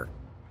Potter.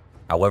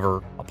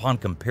 However, upon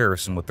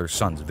comparison with their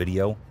son's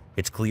video,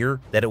 it's clear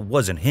that it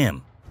wasn't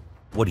him.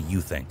 What do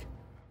you think?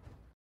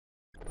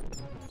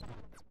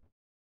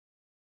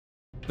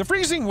 The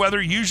freezing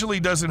weather usually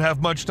doesn't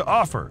have much to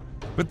offer,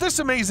 but this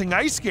amazing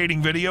ice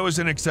skating video is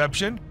an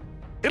exception.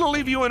 It'll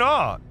leave you in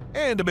awe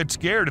and a bit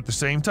scared at the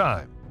same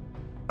time.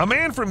 A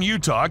man from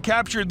Utah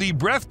captured the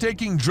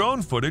breathtaking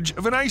drone footage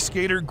of an ice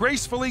skater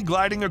gracefully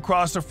gliding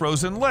across a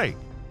frozen lake.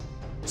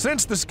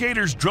 Since the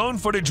skater's drone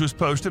footage was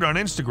posted on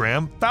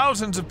Instagram,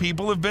 thousands of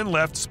people have been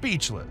left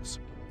speechless.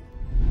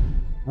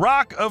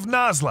 Rock of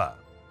Nazla.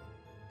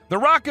 The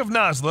Rock of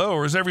Nazla,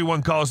 or as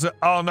everyone calls it,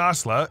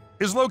 Al-Nasla,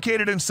 is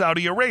located in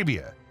Saudi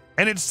Arabia,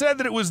 and it's said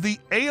that it was the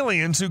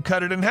aliens who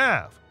cut it in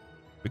half,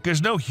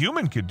 because no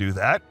human could do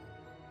that.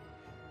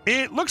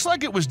 It looks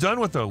like it was done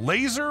with a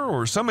laser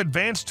or some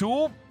advanced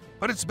tool,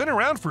 but it's been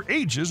around for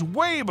ages,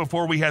 way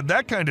before we had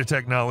that kind of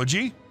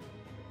technology.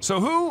 So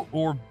who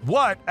or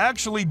what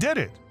actually did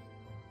it?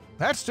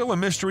 That's still a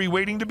mystery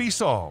waiting to be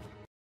solved.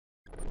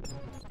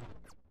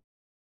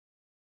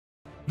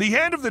 The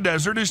Hand of the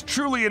Desert is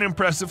truly an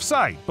impressive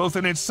sight, both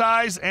in its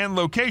size and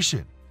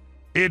location.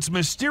 Its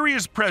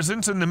mysterious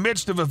presence in the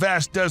midst of a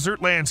vast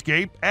desert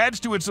landscape adds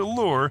to its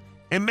allure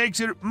and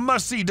makes it a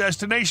must-see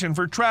destination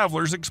for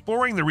travelers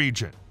exploring the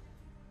region.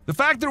 The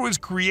fact that it was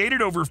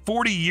created over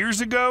 40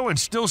 years ago and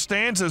still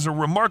stands as a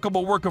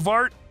remarkable work of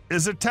art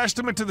is a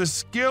testament to the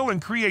skill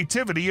and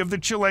creativity of the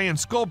Chilean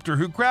sculptor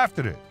who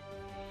crafted it.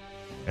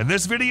 And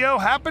this video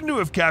happened to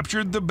have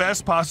captured the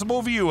best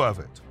possible view of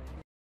it.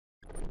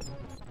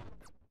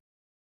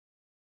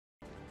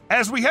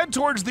 As we head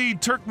towards the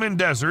Turkmen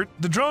Desert,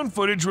 the drone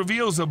footage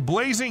reveals a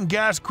blazing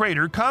gas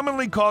crater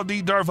commonly called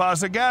the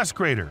Darvaza gas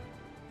crater.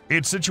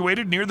 It's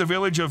situated near the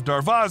village of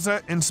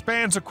Darvaza and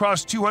spans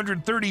across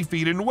 230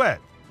 feet in width.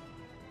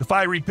 The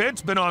fiery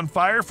pit's been on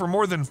fire for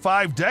more than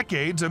 5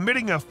 decades,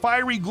 emitting a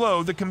fiery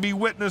glow that can be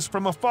witnessed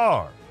from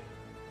afar.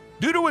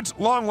 Due to its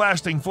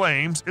long-lasting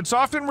flames, it's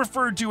often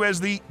referred to as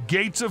the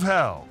Gates of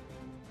Hell.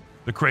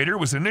 The crater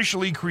was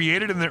initially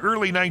created in the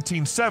early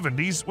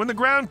 1970s when the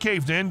ground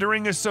caved in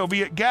during a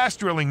Soviet gas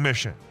drilling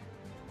mission.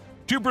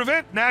 To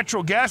prevent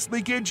natural gas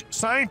leakage,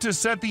 scientists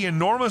set the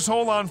enormous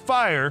hole on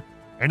fire,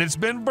 and it's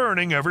been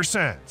burning ever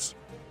since.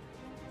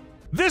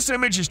 This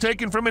image is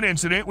taken from an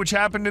incident which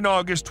happened in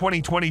August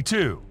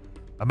 2022.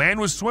 A man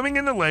was swimming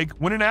in the lake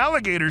when an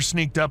alligator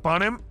sneaked up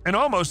on him and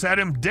almost had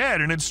him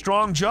dead in its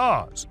strong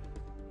jaws.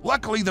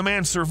 Luckily, the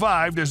man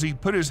survived as he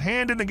put his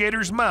hand in the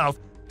gator's mouth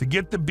to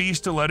get the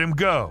beast to let him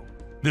go.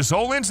 This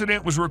whole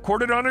incident was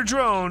recorded on a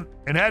drone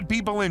and had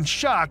people in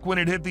shock when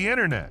it hit the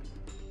internet.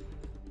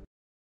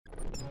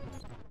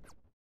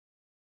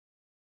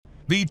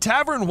 The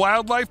Tavern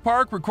Wildlife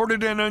Park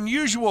recorded an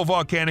unusual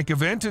volcanic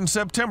event in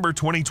September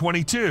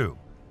 2022.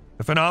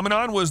 The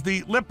phenomenon was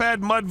the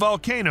Lipad Mud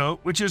Volcano,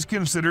 which is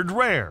considered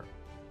rare.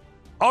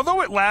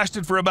 Although it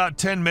lasted for about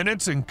 10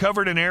 minutes and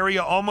covered an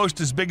area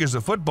almost as big as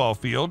a football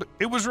field,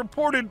 it was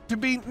reported to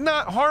be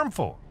not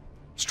harmful.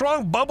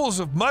 Strong bubbles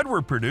of mud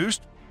were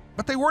produced,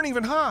 but they weren't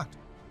even hot.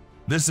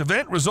 This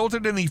event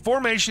resulted in the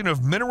formation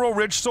of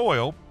mineral-rich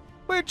soil,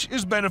 which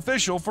is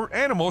beneficial for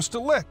animals to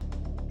lick.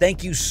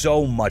 Thank you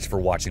so much for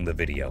watching the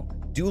video.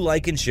 Do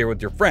like and share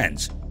with your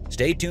friends.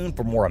 Stay tuned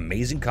for more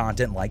amazing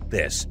content like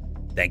this.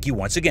 Thank you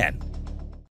once again.